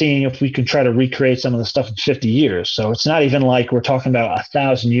Pentagon was seeing if we can try to recreate some of the stuff in 50 years. So it's not even like we're talking about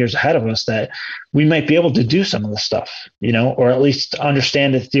 1,000 years ahead of us that we might be able to do some of the stuff, or at least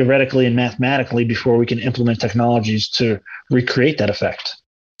understand it theoretically and mathematically before we can implement technologies to recreate that effect.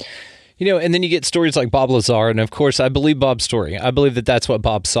 And then you get stories like Bob Lazar, and of course, I believe Bob's story. I believe that that's what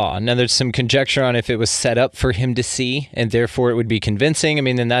Bob saw. Now, there's some conjecture on if it was set up for him to see, and therefore it would be convincing. I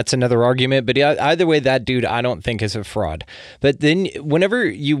mean, then that's another argument. But either way, that dude, I don't think is a fraud. But then whenever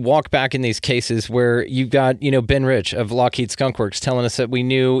you walk back in these cases where you've got, Ben Rich of Lockheed Skunk Works telling us that we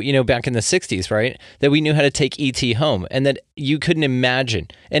knew, back in the 60s, right, that we knew how to take ET home, and that you couldn't imagine.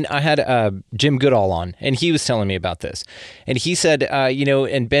 And I had Jim Goodall on, and he was telling me about this. And he said,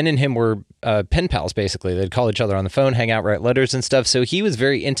 and Ben and him were pen pals, basically. They'd call each other on the phone, hang out, write letters and stuff. So he was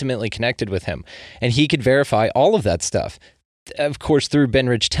very intimately connected with him, and he could verify all of that stuff. Of course, through Ben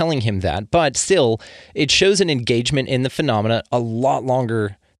Rich telling him that, but still, it shows an engagement in the phenomena a lot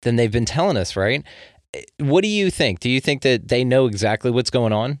longer than they've been telling us, right? What do you think? Do you think that they know exactly what's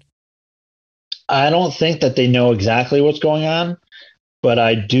going on? I don't think that they know exactly what's going on, but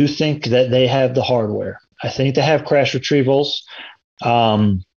I do think that they have the hardware. I think they have crash retrievals.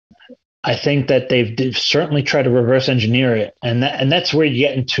 I think that they've certainly tried to reverse engineer it, and that's where you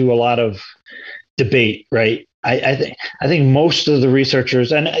get into a lot of debate, right? I think most of the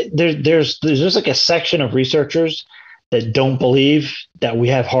researchers, and there's just like a section of researchers that don't believe that we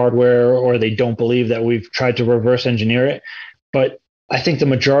have hardware, or they don't believe that we've tried to reverse engineer it. But I think the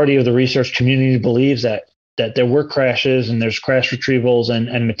majority of the research community believes that there were crashes, and there's crash retrievals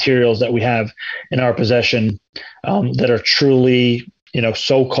and materials that we have in our possession that are truly,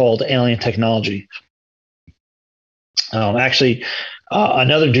 so-called alien technology. Actually,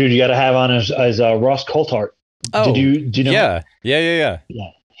 another dude you got to have on is Ross Coulthart. Oh, did you know? Yeah.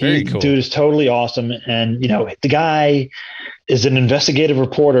 Very cool. Dude is totally awesome. And, the guy is an investigative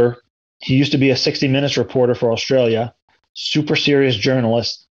reporter. He used to be a 60 Minutes reporter for Australia, super serious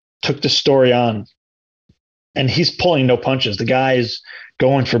journalist, took the story on and he's pulling no punches. The guy is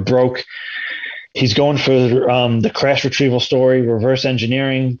going for broke. He's going for the crash retrieval story, reverse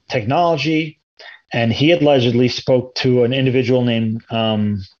engineering technology. And he allegedly spoke to an individual named,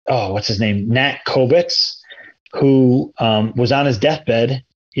 what's his name? Nat Kobitz, who was on his deathbed.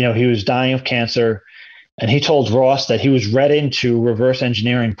 He was dying of cancer. And he told Ross that he was read into reverse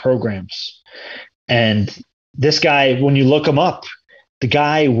engineering programs. And this guy, when you look him up, the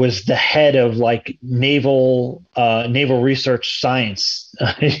guy was the head of like naval research science.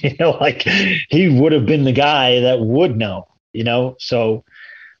 He would have been the guy that would know. So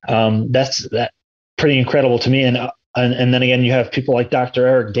that's pretty incredible to me. And then again, you have people like Dr.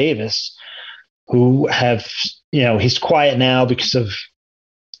 Eric Davis, who have he's quiet now because of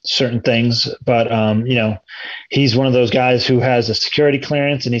certain things, but he's one of those guys who has a security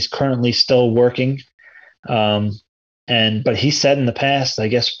clearance and he's currently still working. But he said in the past, I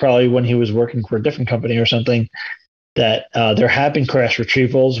guess probably when he was working for a different company or something, that there have been crash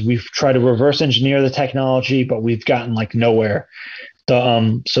retrievals. We've tried to reverse engineer the technology, but we've gotten like nowhere.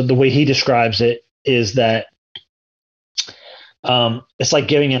 So the way he describes it is that it's like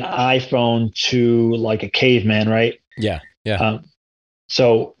giving an iPhone to like a caveman, right? Yeah.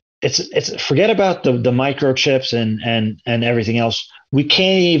 So it's forget about the microchips and everything else. We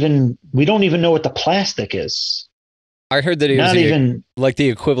don't even know what the plastic is. I heard that it was like the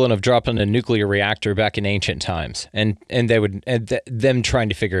equivalent of dropping a nuclear reactor back in ancient times, and they would them trying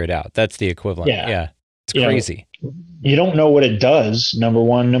to figure it out. That's the equivalent. Yeah. It's crazy. You don't know what it does. Number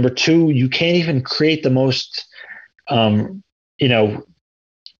one. Number two, you can't even create the most,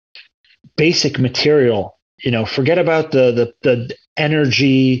 basic material. Forget about the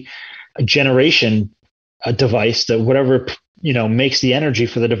energy generation device, that whatever makes the energy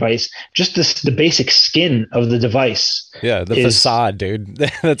for the device. Just the basic skin of the device. Yeah, the facade, dude.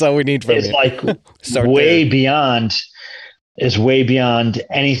 That's all we need from it. It's like way beyond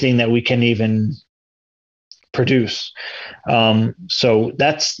anything that we can even produce. So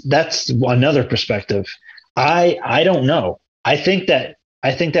that's another perspective. I don't know. I think that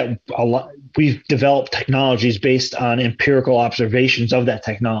a lot, we've developed technologies based on empirical observations of that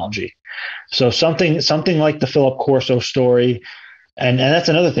technology. So something like the Philip Corso story, and that's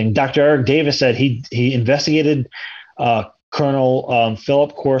another thing. Dr. Eric Davis said he investigated Colonel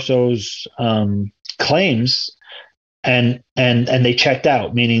Philip Corso's claims, and they checked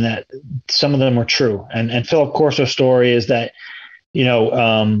out, meaning that some of them were true. And Philip Corso's story is that in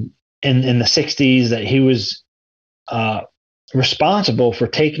the 60s that he was responsible for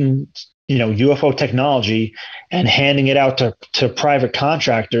taking UFO technology and handing it out to private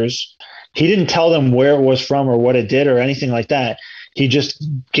contractors. He didn't tell them where it was from or what it did or anything like that. He just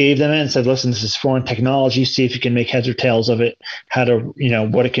gave them it and said, listen, this is foreign technology. See if you can make heads or tails of it, how to,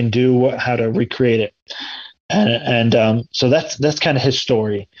 what it can do, how to recreate it. And so that's kind of his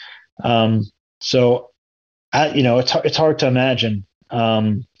story. It's hard to imagine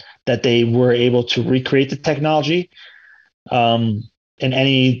that they were able to recreate the technology in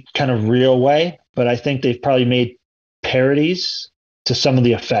any kind of real way, but I think they've probably made parodies to some of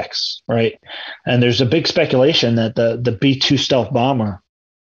the effects, right? And there's a big speculation that the B-2 stealth bomber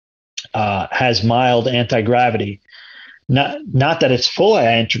has mild anti-gravity. Not that it's full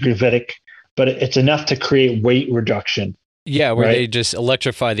anti-gravitic, but it's enough to create weight reduction. Yeah, where they just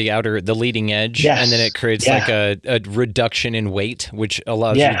electrify the leading edge, and then it creates like a reduction in weight, which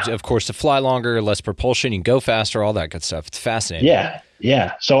allows you, of course, to fly longer, less propulsion, you can go faster, all that good stuff. It's fascinating.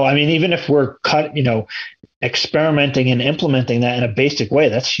 Yeah. So, I mean, even if we're experimenting and implementing that in a basic way,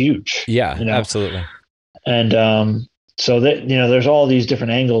 that's huge. Yeah, absolutely. And so that, there's all these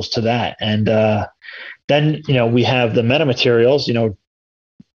different angles to that. And then, we have the metamaterials,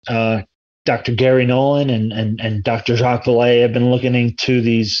 Dr. Gary Nolan and Dr. Jacques Vallée have been looking into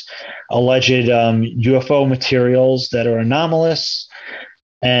these alleged UFO materials that are anomalous,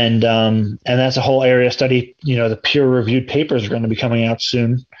 and that's a whole area of study. The peer-reviewed papers are going to be coming out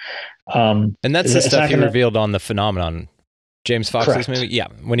soon. And that's the stuff he revealed on The Phenomenon, James Fox's movie. Yeah,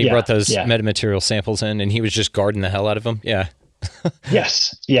 when he brought those metamaterial samples in, and he was just guarding the hell out of them. Yeah.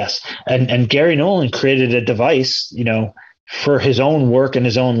 Yes. And Gary Nolan created a device, for his own work in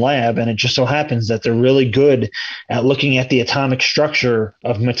his own lab. And it just so happens that they're really good at looking at the atomic structure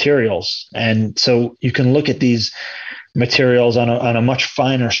of materials. And so you can look at these materials on a much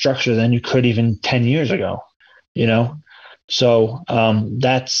finer structure than you could even 10 years ago, So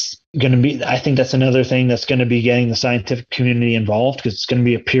that's going to be, I think that's another thing that's going to be getting the scientific community involved, because it's going to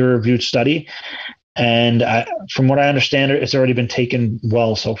be a peer-reviewed study. And from what I understand, it's already been taken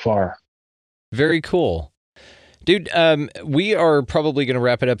well so far. Very cool. Dude, we are probably going to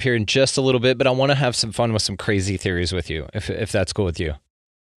wrap it up here in just a little bit, but I want to have some fun with some crazy theories with you, if that's cool with you.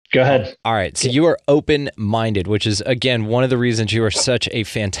 Go ahead. All right. So you are open-minded, which is, again, one of the reasons you are such a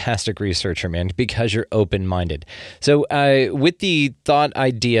fantastic researcher, man, because you're open-minded. So with the thought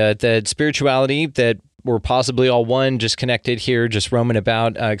idea that spirituality, that we're possibly all one, just connected here, just roaming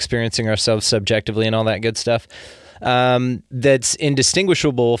about, experiencing ourselves subjectively and all that good stuff, that's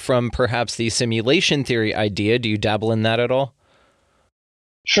indistinguishable from perhaps the simulation theory idea. Do you dabble in that at all?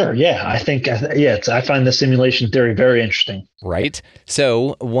 Sure. Yeah. I find the simulation theory very interesting. Right.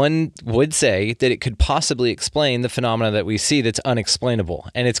 So one would say that it could possibly explain the phenomena that we see that's unexplainable.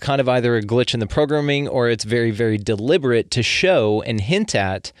 And it's kind of either a glitch in the programming or it's very, very deliberate to show and hint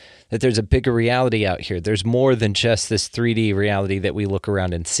at that there's a bigger reality out here. There's more than just this 3D reality that we look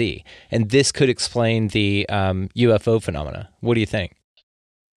around and see. And this could explain the UFO phenomena. What do you think?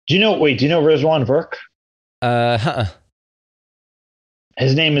 Do you know Rizwan Virk?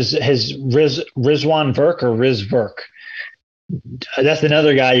 His name is Rizwan Virk or Riz Virk. That's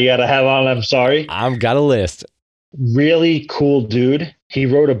another guy you got to have on. I'm sorry. I've got a list. Really cool dude. He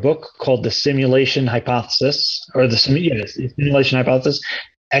wrote a book called The Simulation Hypothesis, or the Simulation Hypothesis.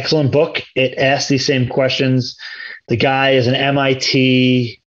 Excellent book. It asks these same questions. The guy is an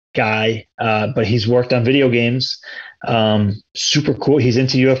MIT guy, but he's worked on video games. Super cool. He's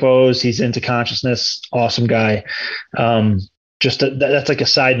into UFOs. He's into consciousness. Awesome guy. That's like a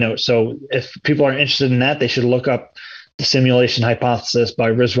side note. So if people are interested in that, they should look up The Simulation Hypothesis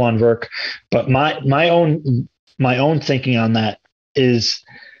by Rizwan Virk. But my own thinking on that is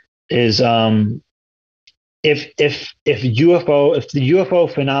if the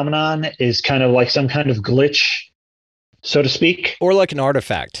UFO phenomenon is kind of like some kind of glitch, so to speak, or like an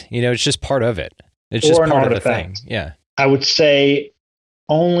artifact, it's just part of it. It's just part of the thing. Yeah. I would say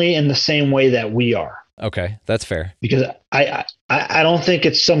only in the same way that we are. Okay, that's fair. Because I don't think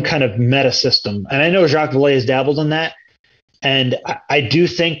it's some kind of meta system. And I know Jacques Vallée has dabbled in that. And I do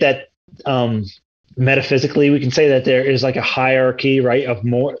think that metaphysically, we can say that there is like a hierarchy, right, of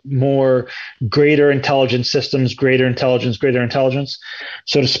more greater intelligence systems, greater intelligence,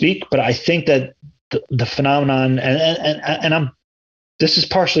 so to speak. But I think that the phenomenon, and this is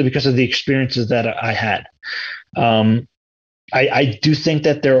partially because of the experiences that I had. I do think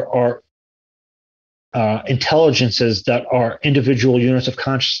that there are intelligences that are individual units of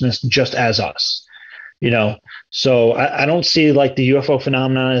consciousness just as us, so I don't see like the UFO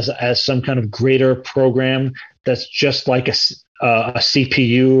phenomenon as some kind of greater program that's just like a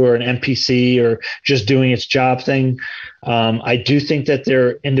CPU or an NPC or just doing its job thing. I do think that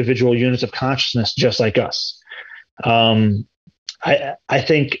they're individual units of consciousness just like us. I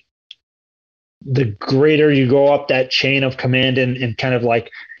think the greater you go up that chain of command and kind of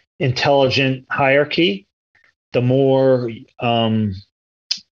like intelligent hierarchy, the more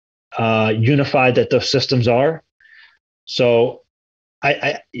unified that those systems are. So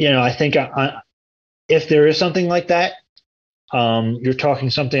I think if there is something like that, you're talking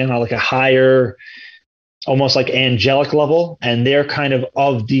something on like a higher, almost like angelic level, and they're kind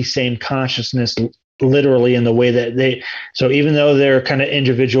of the same consciousness, literally, in the way that so even though they're kind of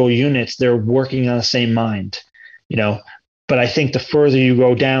individual units, they're working on the same mind, But I think the further you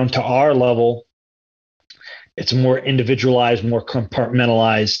go down to our level, it's more individualized, more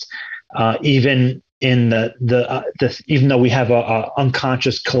compartmentalized. Even in even though we have a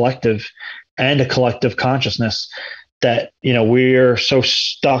unconscious collective and a collective consciousness, that we're so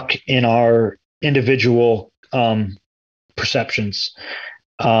stuck in our individual perceptions.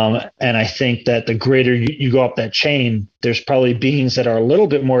 And I think that the greater you go up that chain, there's probably beings that are a little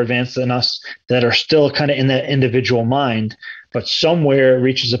bit more advanced than us that are still kind of in that individual mind, but somewhere it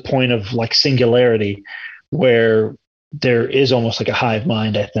reaches a point of like singularity where there is almost like a hive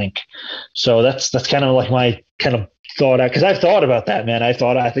mind, I think. So that's kind of like my kind of thought, because I've thought about that, man. I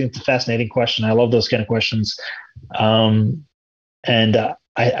think it's a fascinating question. I love those kind of questions. I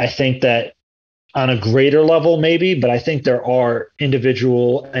think that on a greater level, maybe, but I think there are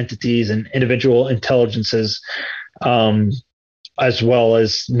individual entities and individual intelligences, as well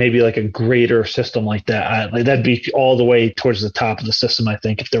as maybe like a greater system like that. That'd be all the way towards the top of the system, I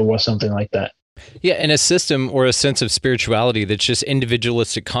think, if there was something like that. Yeah, and a system or a sense of spirituality that's just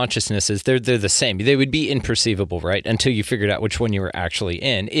individualistic consciousnesses, they're the same. They would be imperceivable, right, until you figured out which one you were actually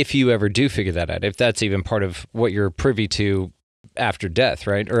in, if you ever do figure that out, if that's even part of what you're privy to after death,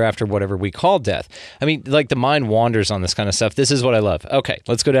 right? Or after whatever we call death. I mean, like the mind wanders on this kind of stuff. This is what I love. Okay,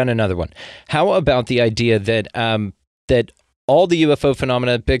 let's go down to another one. How about the idea that that all the UFO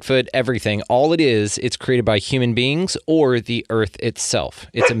phenomena, Bigfoot, everything, all it is, it's created by human beings or the Earth itself.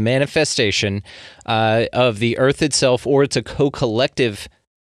 It's a manifestation of the Earth itself, or it's a co-collective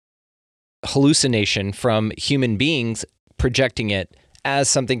hallucination from human beings projecting it as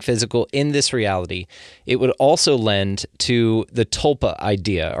something physical in this reality. It would also lend to the tulpa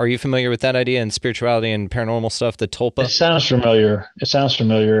idea. Are you familiar with that idea in spirituality and paranormal stuff, the tulpa? It sounds familiar.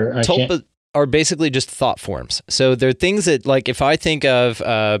 Tulpa are basically just thought forms. So they're things that, like, if I think of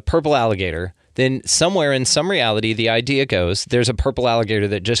a purple alligator, then somewhere in some reality, the idea goes, there's a purple alligator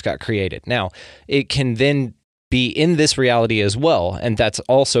that just got created. Now, it can then be in this reality as well, and that's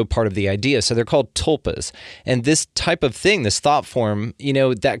also part of the idea. So they're called tulpas. And this type of thing, this thought form,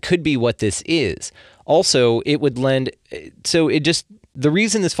 that could be what this is. Also, it would lend, so it just, the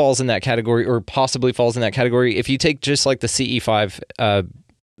reason this falls in that category, or possibly falls in that category, if you take just like the CE5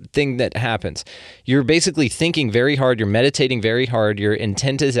 thing that happens, you're basically thinking very hard, you're meditating very hard, your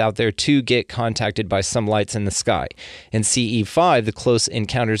intent is out there to get contacted by some lights in the sky. And CE5, the close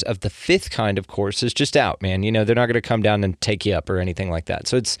encounters of the fifth kind, of course, is just out, man. They're not going to come down and take you up or anything like that.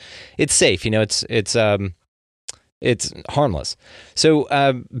 So it's safe, it's harmless.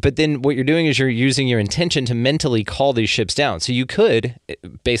 So, but then what you're doing is you're using your intention to mentally call these ships down. So you could,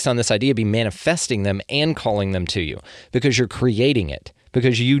 based on this idea, be manifesting them and calling them to you, because you're creating it.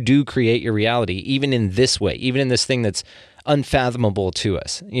 Because you do create your reality, even in this way, even in this thing that's unfathomable to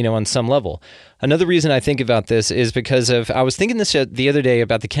us, on some level. Another reason I think about this is because I was thinking this the other day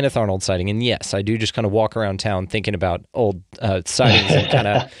about the Kenneth Arnold sighting. And yes, I do just kind of walk around town thinking about old sightings and kind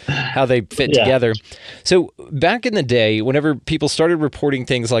of how they fit together. So back in the day, whenever people started reporting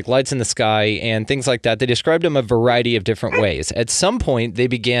things like lights in the sky and things like that, they described them a variety of different ways. At some point, they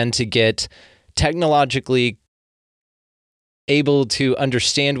began to get technologically able to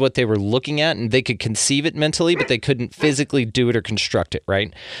understand what they were looking at, and they could conceive it mentally, but they couldn't physically do it or construct it,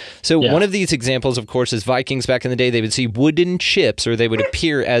 right? So one of these examples, of course, is Vikings back in the day. They would see wooden ships, or they would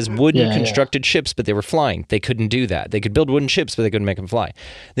appear as wooden constructed ships, but they were flying. They couldn't do that. They could build wooden ships, but they couldn't make them fly.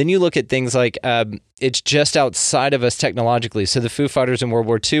 Then you look at things like it's just outside of us technologically. So the Foo Fighters in World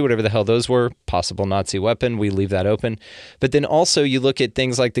War II, whatever the hell those were, possible Nazi weapon, we leave that open. But then also you look at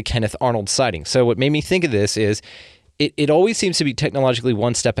things like the Kenneth Arnold sighting. So what made me think of this is it always seems to be technologically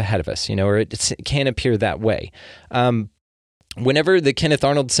one step ahead of us, or it can appear that way. Whenever the Kenneth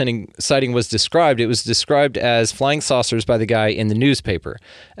Arnold sighting was described, it was described as flying saucers by the guy in the newspaper.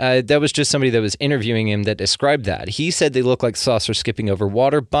 That was just somebody that was interviewing him that described that. He said they look like saucers skipping over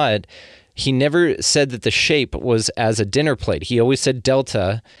water, but he never said that the shape was as a dinner plate. He always said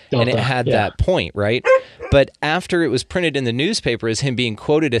delta and it had that point, right? But after it was printed in the newspaper as him being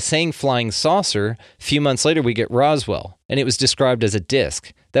quoted as saying flying saucer, a few months later we get Roswell, and it was described as a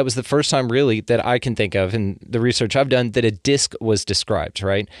disc. That was the first time really that I can think of in the research I've done that a disc was described,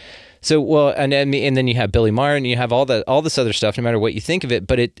 right? So, well, and then you have Billy Meyer, and you have all this other stuff, no matter what you think of it.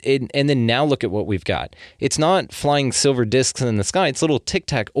 But and then now look at what we've got. It's not flying silver discs in the sky. It's little tic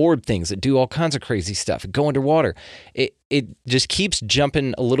tac orb things that do all kinds of crazy stuff, go underwater. It just keeps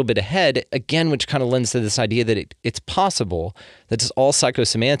jumping a little bit ahead again, which kind of lends to this idea that it's possible that it's all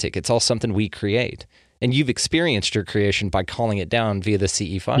psychosemantic. It's all something we create, and you've experienced your creation by calling it down via the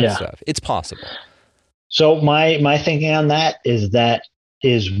CE5 stuff. It's possible. So my thinking on that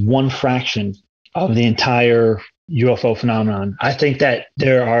is one fraction of the entire UFO phenomenon. I think that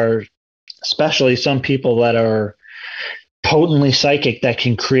there are especially some people that are potently psychic that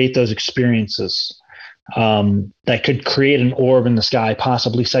can create those experiences, that could create an orb in the sky,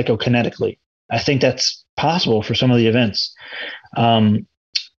 possibly psychokinetically. I think that's possible for some of the events.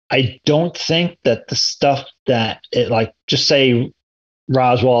 I don't think that the stuff that just say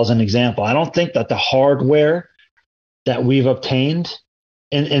Roswell as an example, I don't think that the hardware that we've obtained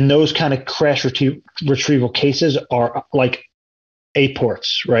in those kind of crash retrieval cases are like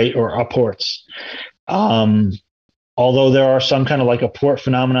aports, right? Or apports. Although there are some kind of like apport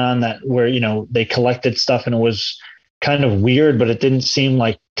phenomenon that where, they collected stuff and it was kind of weird, but it didn't seem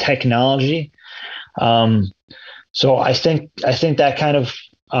like technology. So I think that kind of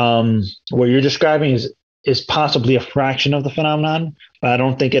what you're describing is possibly a fraction of the phenomenon, but I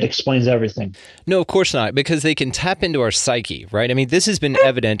don't think it explains everything. No, of course not, because they can tap into our psyche, right? I mean, this has been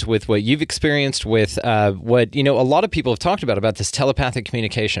evident with what you've experienced, with what, a lot of people have talked about this telepathic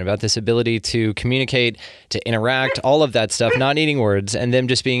communication, about this ability to communicate, to interact, all of that stuff, not needing words, and them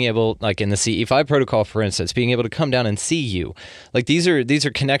just being able, like in the CE5 protocol, for instance, being able to come down and see you. Like these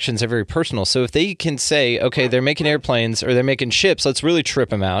are connections that are very personal. So if they can say, okay, they're making airplanes or they're making ships, let's really trip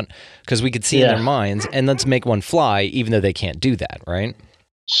them out because we could see in their minds, and let's make one fly, even though they can't do that, right?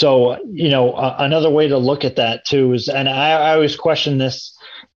 So, another way to look at that too is, and I always question this,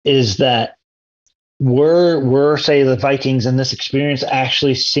 is that were say the Vikings in this experience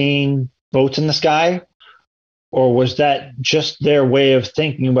actually seeing boats in the sky, or was that just their way of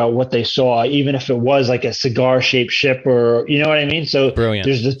thinking about what they saw, even if it was like a cigar-shaped ship, or you know what I mean? So Brilliant.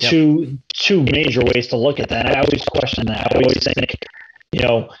 there's the two major ways to look at that. And I always question that. I always think,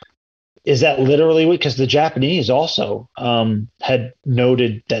 is that literally, because the Japanese also had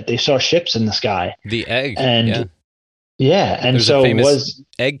noted that they saw ships in the sky. The egg. And and there's so a famous was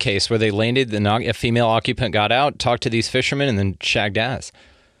egg case where they landed, a female occupant got out, talked to these fishermen, and then shagged ass.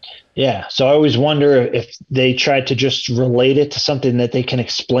 Yeah. So I always wonder if they tried to just relate it to something that they can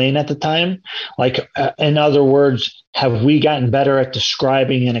explain at the time. Like, in other words, have we gotten better at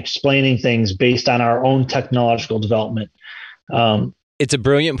describing and explaining things based on our own technological development? It's a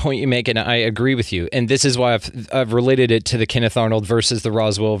brilliant point you make, and I agree with you. And this is why I've related it to the Kenneth Arnold versus the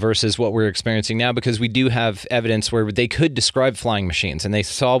Roswell versus what we're experiencing now, because we do have evidence where they could describe flying machines, and they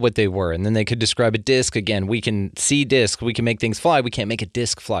saw what they were, and then they could describe a disc. Again, we can see disc, we can make things fly, we can't make a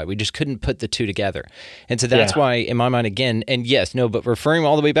disc fly. We just couldn't put the two together. And so that's why, in my mind, again, and yes, no, but referring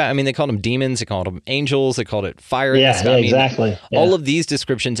all the way back, I mean, they called them demons, they called them angels, they called it fire in the sky. Exactly. All of these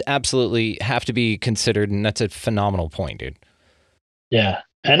descriptions absolutely have to be considered, and that's a phenomenal point, dude. Yeah.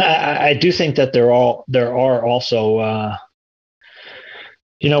 And I do think that there are also,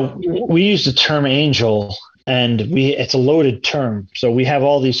 we use the term angel, and it's a loaded term. So we have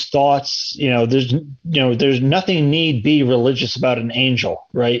all these thoughts, there's nothing need be religious about an angel,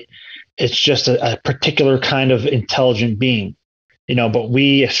 right? It's just a particular kind of intelligent being, but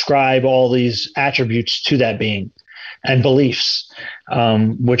we ascribe all these attributes to that being and beliefs,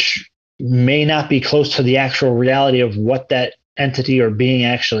 which may not be close to the actual reality of what that entity or being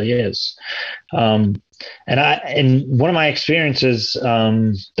actually is. And in one of my experiences,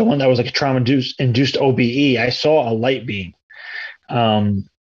 the one that was like a trauma induced OBE, I saw a light being. And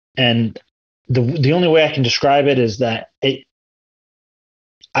the only way I can describe it is that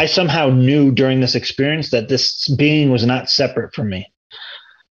I somehow knew during this experience that this being was not separate from me.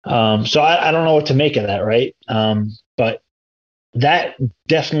 So I don't know what to make of that, right? But that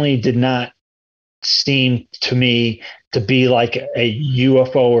definitely did not seem to me to be like a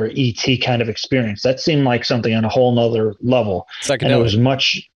UFO or ET kind of experience. That seemed like something on a whole nother level. Psychedelic. And it was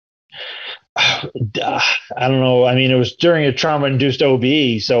much, I don't know. I mean, it was during a trauma-induced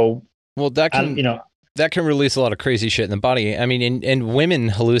OBE, so that can release a lot of crazy shit in the body. I mean, and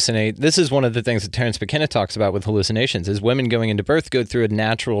women hallucinate. This is one of the things that Terence McKenna talks about with hallucinations, is women going into birth go through a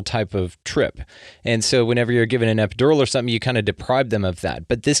natural type of trip. And so whenever you're given an epidural or something, you kind of deprive them of that.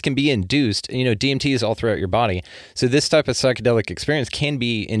 But this can be induced. DMT is all throughout your body. So this type of psychedelic experience can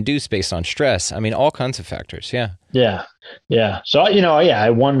be induced based on stress. I mean, all kinds of factors. Yeah. Yeah. So, I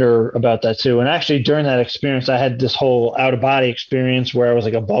wonder about that too. And actually during that experience, I had this whole out of body experience where I was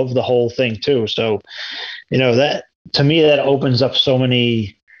like above the whole thing too. So, that to me, that opens up so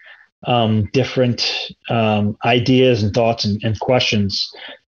many different ideas and thoughts and questions.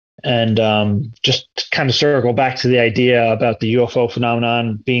 And just to kind of circle back to the idea about the UFO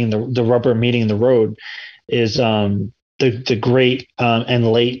phenomenon being the rubber meeting the road is the great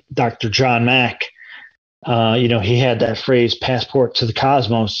and late Dr. John Mack. He had that phrase "passport to the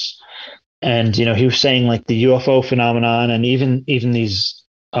cosmos," and he was saying like the UFO phenomenon and even these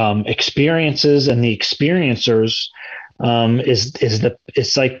experiences and the experiencers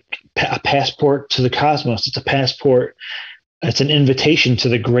it's like a passport to the cosmos. It's a passport. It's an invitation to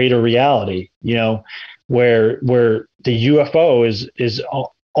the greater reality. Where the UFO is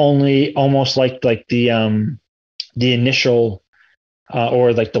only almost like the initial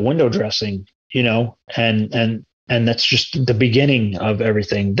or like the window dressing. And that's just the beginning of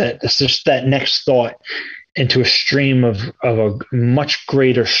everything. That's just that next thought into a stream of a much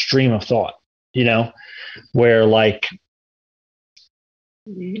greater stream of thought, where like,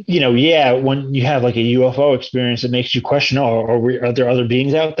 when you have like a UFO experience, it makes you question, are there other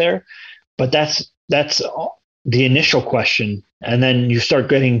beings out there? But that's the initial question. And then you start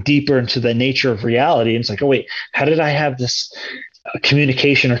getting deeper into the nature of reality. And it's like, oh wait, how did I have this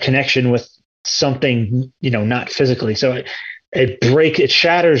communication or connection with something, not physically? So it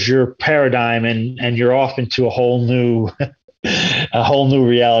shatters your paradigm and you're off into a whole new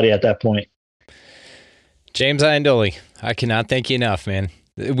reality at that point. James Iandoli, I cannot thank you enough, man.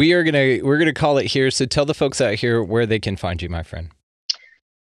 We're gonna call it here. So tell the folks out here where they can find you, my friend.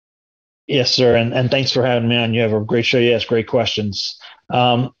 Yes, sir. And thanks for having me on. You have a great show. You ask great questions.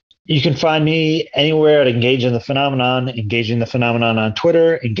 You can find me anywhere at Engaging the Phenomenon on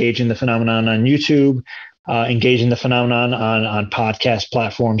Twitter, Engaging the Phenomenon on YouTube. engaging the phenomenon on podcast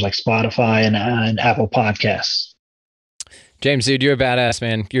platforms like Spotify and Apple Podcasts. James, dude, you're a badass,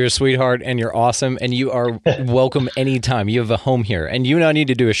 man. You're a sweetheart, and you're awesome, and you are welcome anytime. You have a home here, and you and I need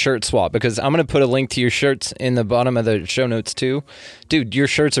to do a shirt swap, because I'm going to put a link to your shirts in the bottom of the show notes, too. Dude, your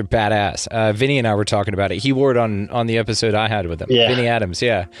shirts are badass. Vinny and I were talking about it. He wore it on the episode I had with him. Yeah. Vinny Adams,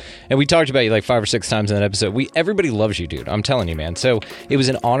 yeah. And we talked about you like 5 or 6 times in that episode. Everybody loves you, dude. I'm telling you, man. So it was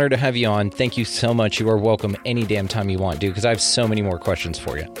an honor to have you on. Thank you so much. You are welcome any damn time you want, dude, because I have so many more questions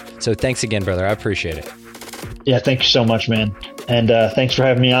for you. So thanks again, brother. I appreciate it. Yeah, thank you so much, man. And thanks for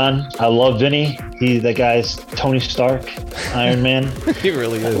having me on. I love Vinny. That guy's Tony Stark, Iron Man. He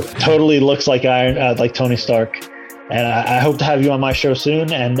really is. Totally looks like Tony Stark. And I hope to have you on my show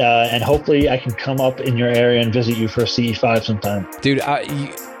soon. And hopefully I can come up in your area and visit you for a CE5 sometime. Dude,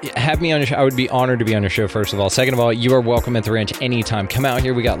 have me on your show. I would be honored to be on your show, first of all. Second of all, you are welcome at the ranch anytime. Come out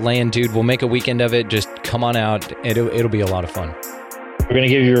here. We got land, dude. We'll make a weekend of it. Just come on out. It'll be a lot of fun. We're going to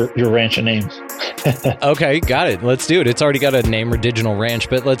give your ranch a name. Okay, got it. Let's do it. It's already got a name, Original Ranch,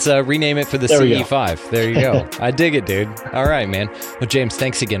 but let's rename it for the CE5. There you go. I dig it, dude. All right, man. Well, James,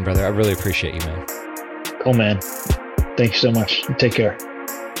 thanks again, brother. I really appreciate you, man. Cool, man. Thank you so much. Take care.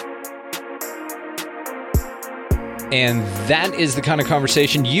 And that is the kind of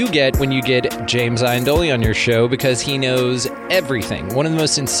conversation you get when you get James Iandoli on your show, because he knows everything. One of the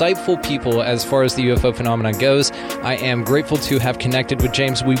most insightful people as far as the UFO phenomenon goes. I am grateful to have connected with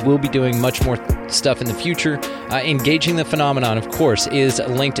James. We will be doing much more stuff in the future. Engaging the phenomenon, of course, is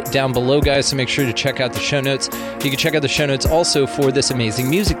linked down below, guys, so make sure to check out the show notes. You can check out the show notes also for this amazing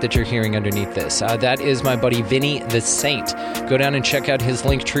music that you're hearing underneath this. That is my buddy Vinny the Saint. Go down and check out his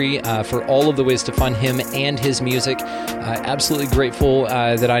link tree for all of the ways to find him and his music. Absolutely grateful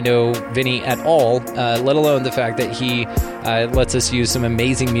that I know Vinny at all, let alone the fact that he lets us use some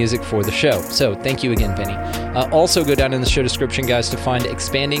amazing music for the show. So thank you again, Vinny. Also go down in the show description, guys, to find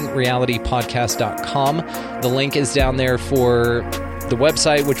expandingrealitypodcast.com. The link is down there for the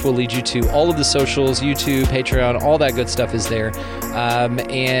website, which will lead you to all of the socials, YouTube, Patreon, all that good stuff is there.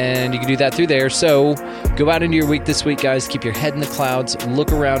 And you can do that through there. So go out into your week this week, guys. Keep your head in the clouds.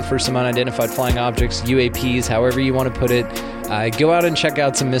 Look around for some unidentified flying objects, UAPs, however you want to put it. Go out and check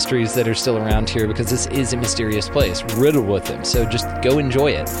out some mysteries that are still around here, because this is a mysterious place, riddled with them. So just go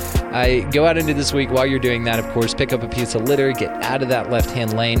enjoy it. Go out into this week. While you're doing that, of course, pick up a piece of litter, get out of that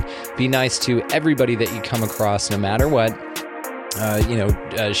left-hand lane. Be nice to everybody that you come across, no matter what.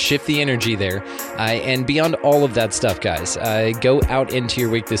 Shift the energy there. And beyond all of that stuff, guys, go out into your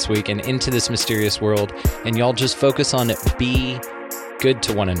week this week and into this mysterious world, and y'all just focus on be good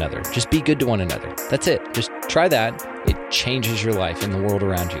to one another. Just be good to one another. That's it. Just try that. It changes your life and the world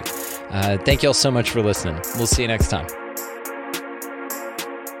around you. Thank y'all so much for listening. We'll see you next time.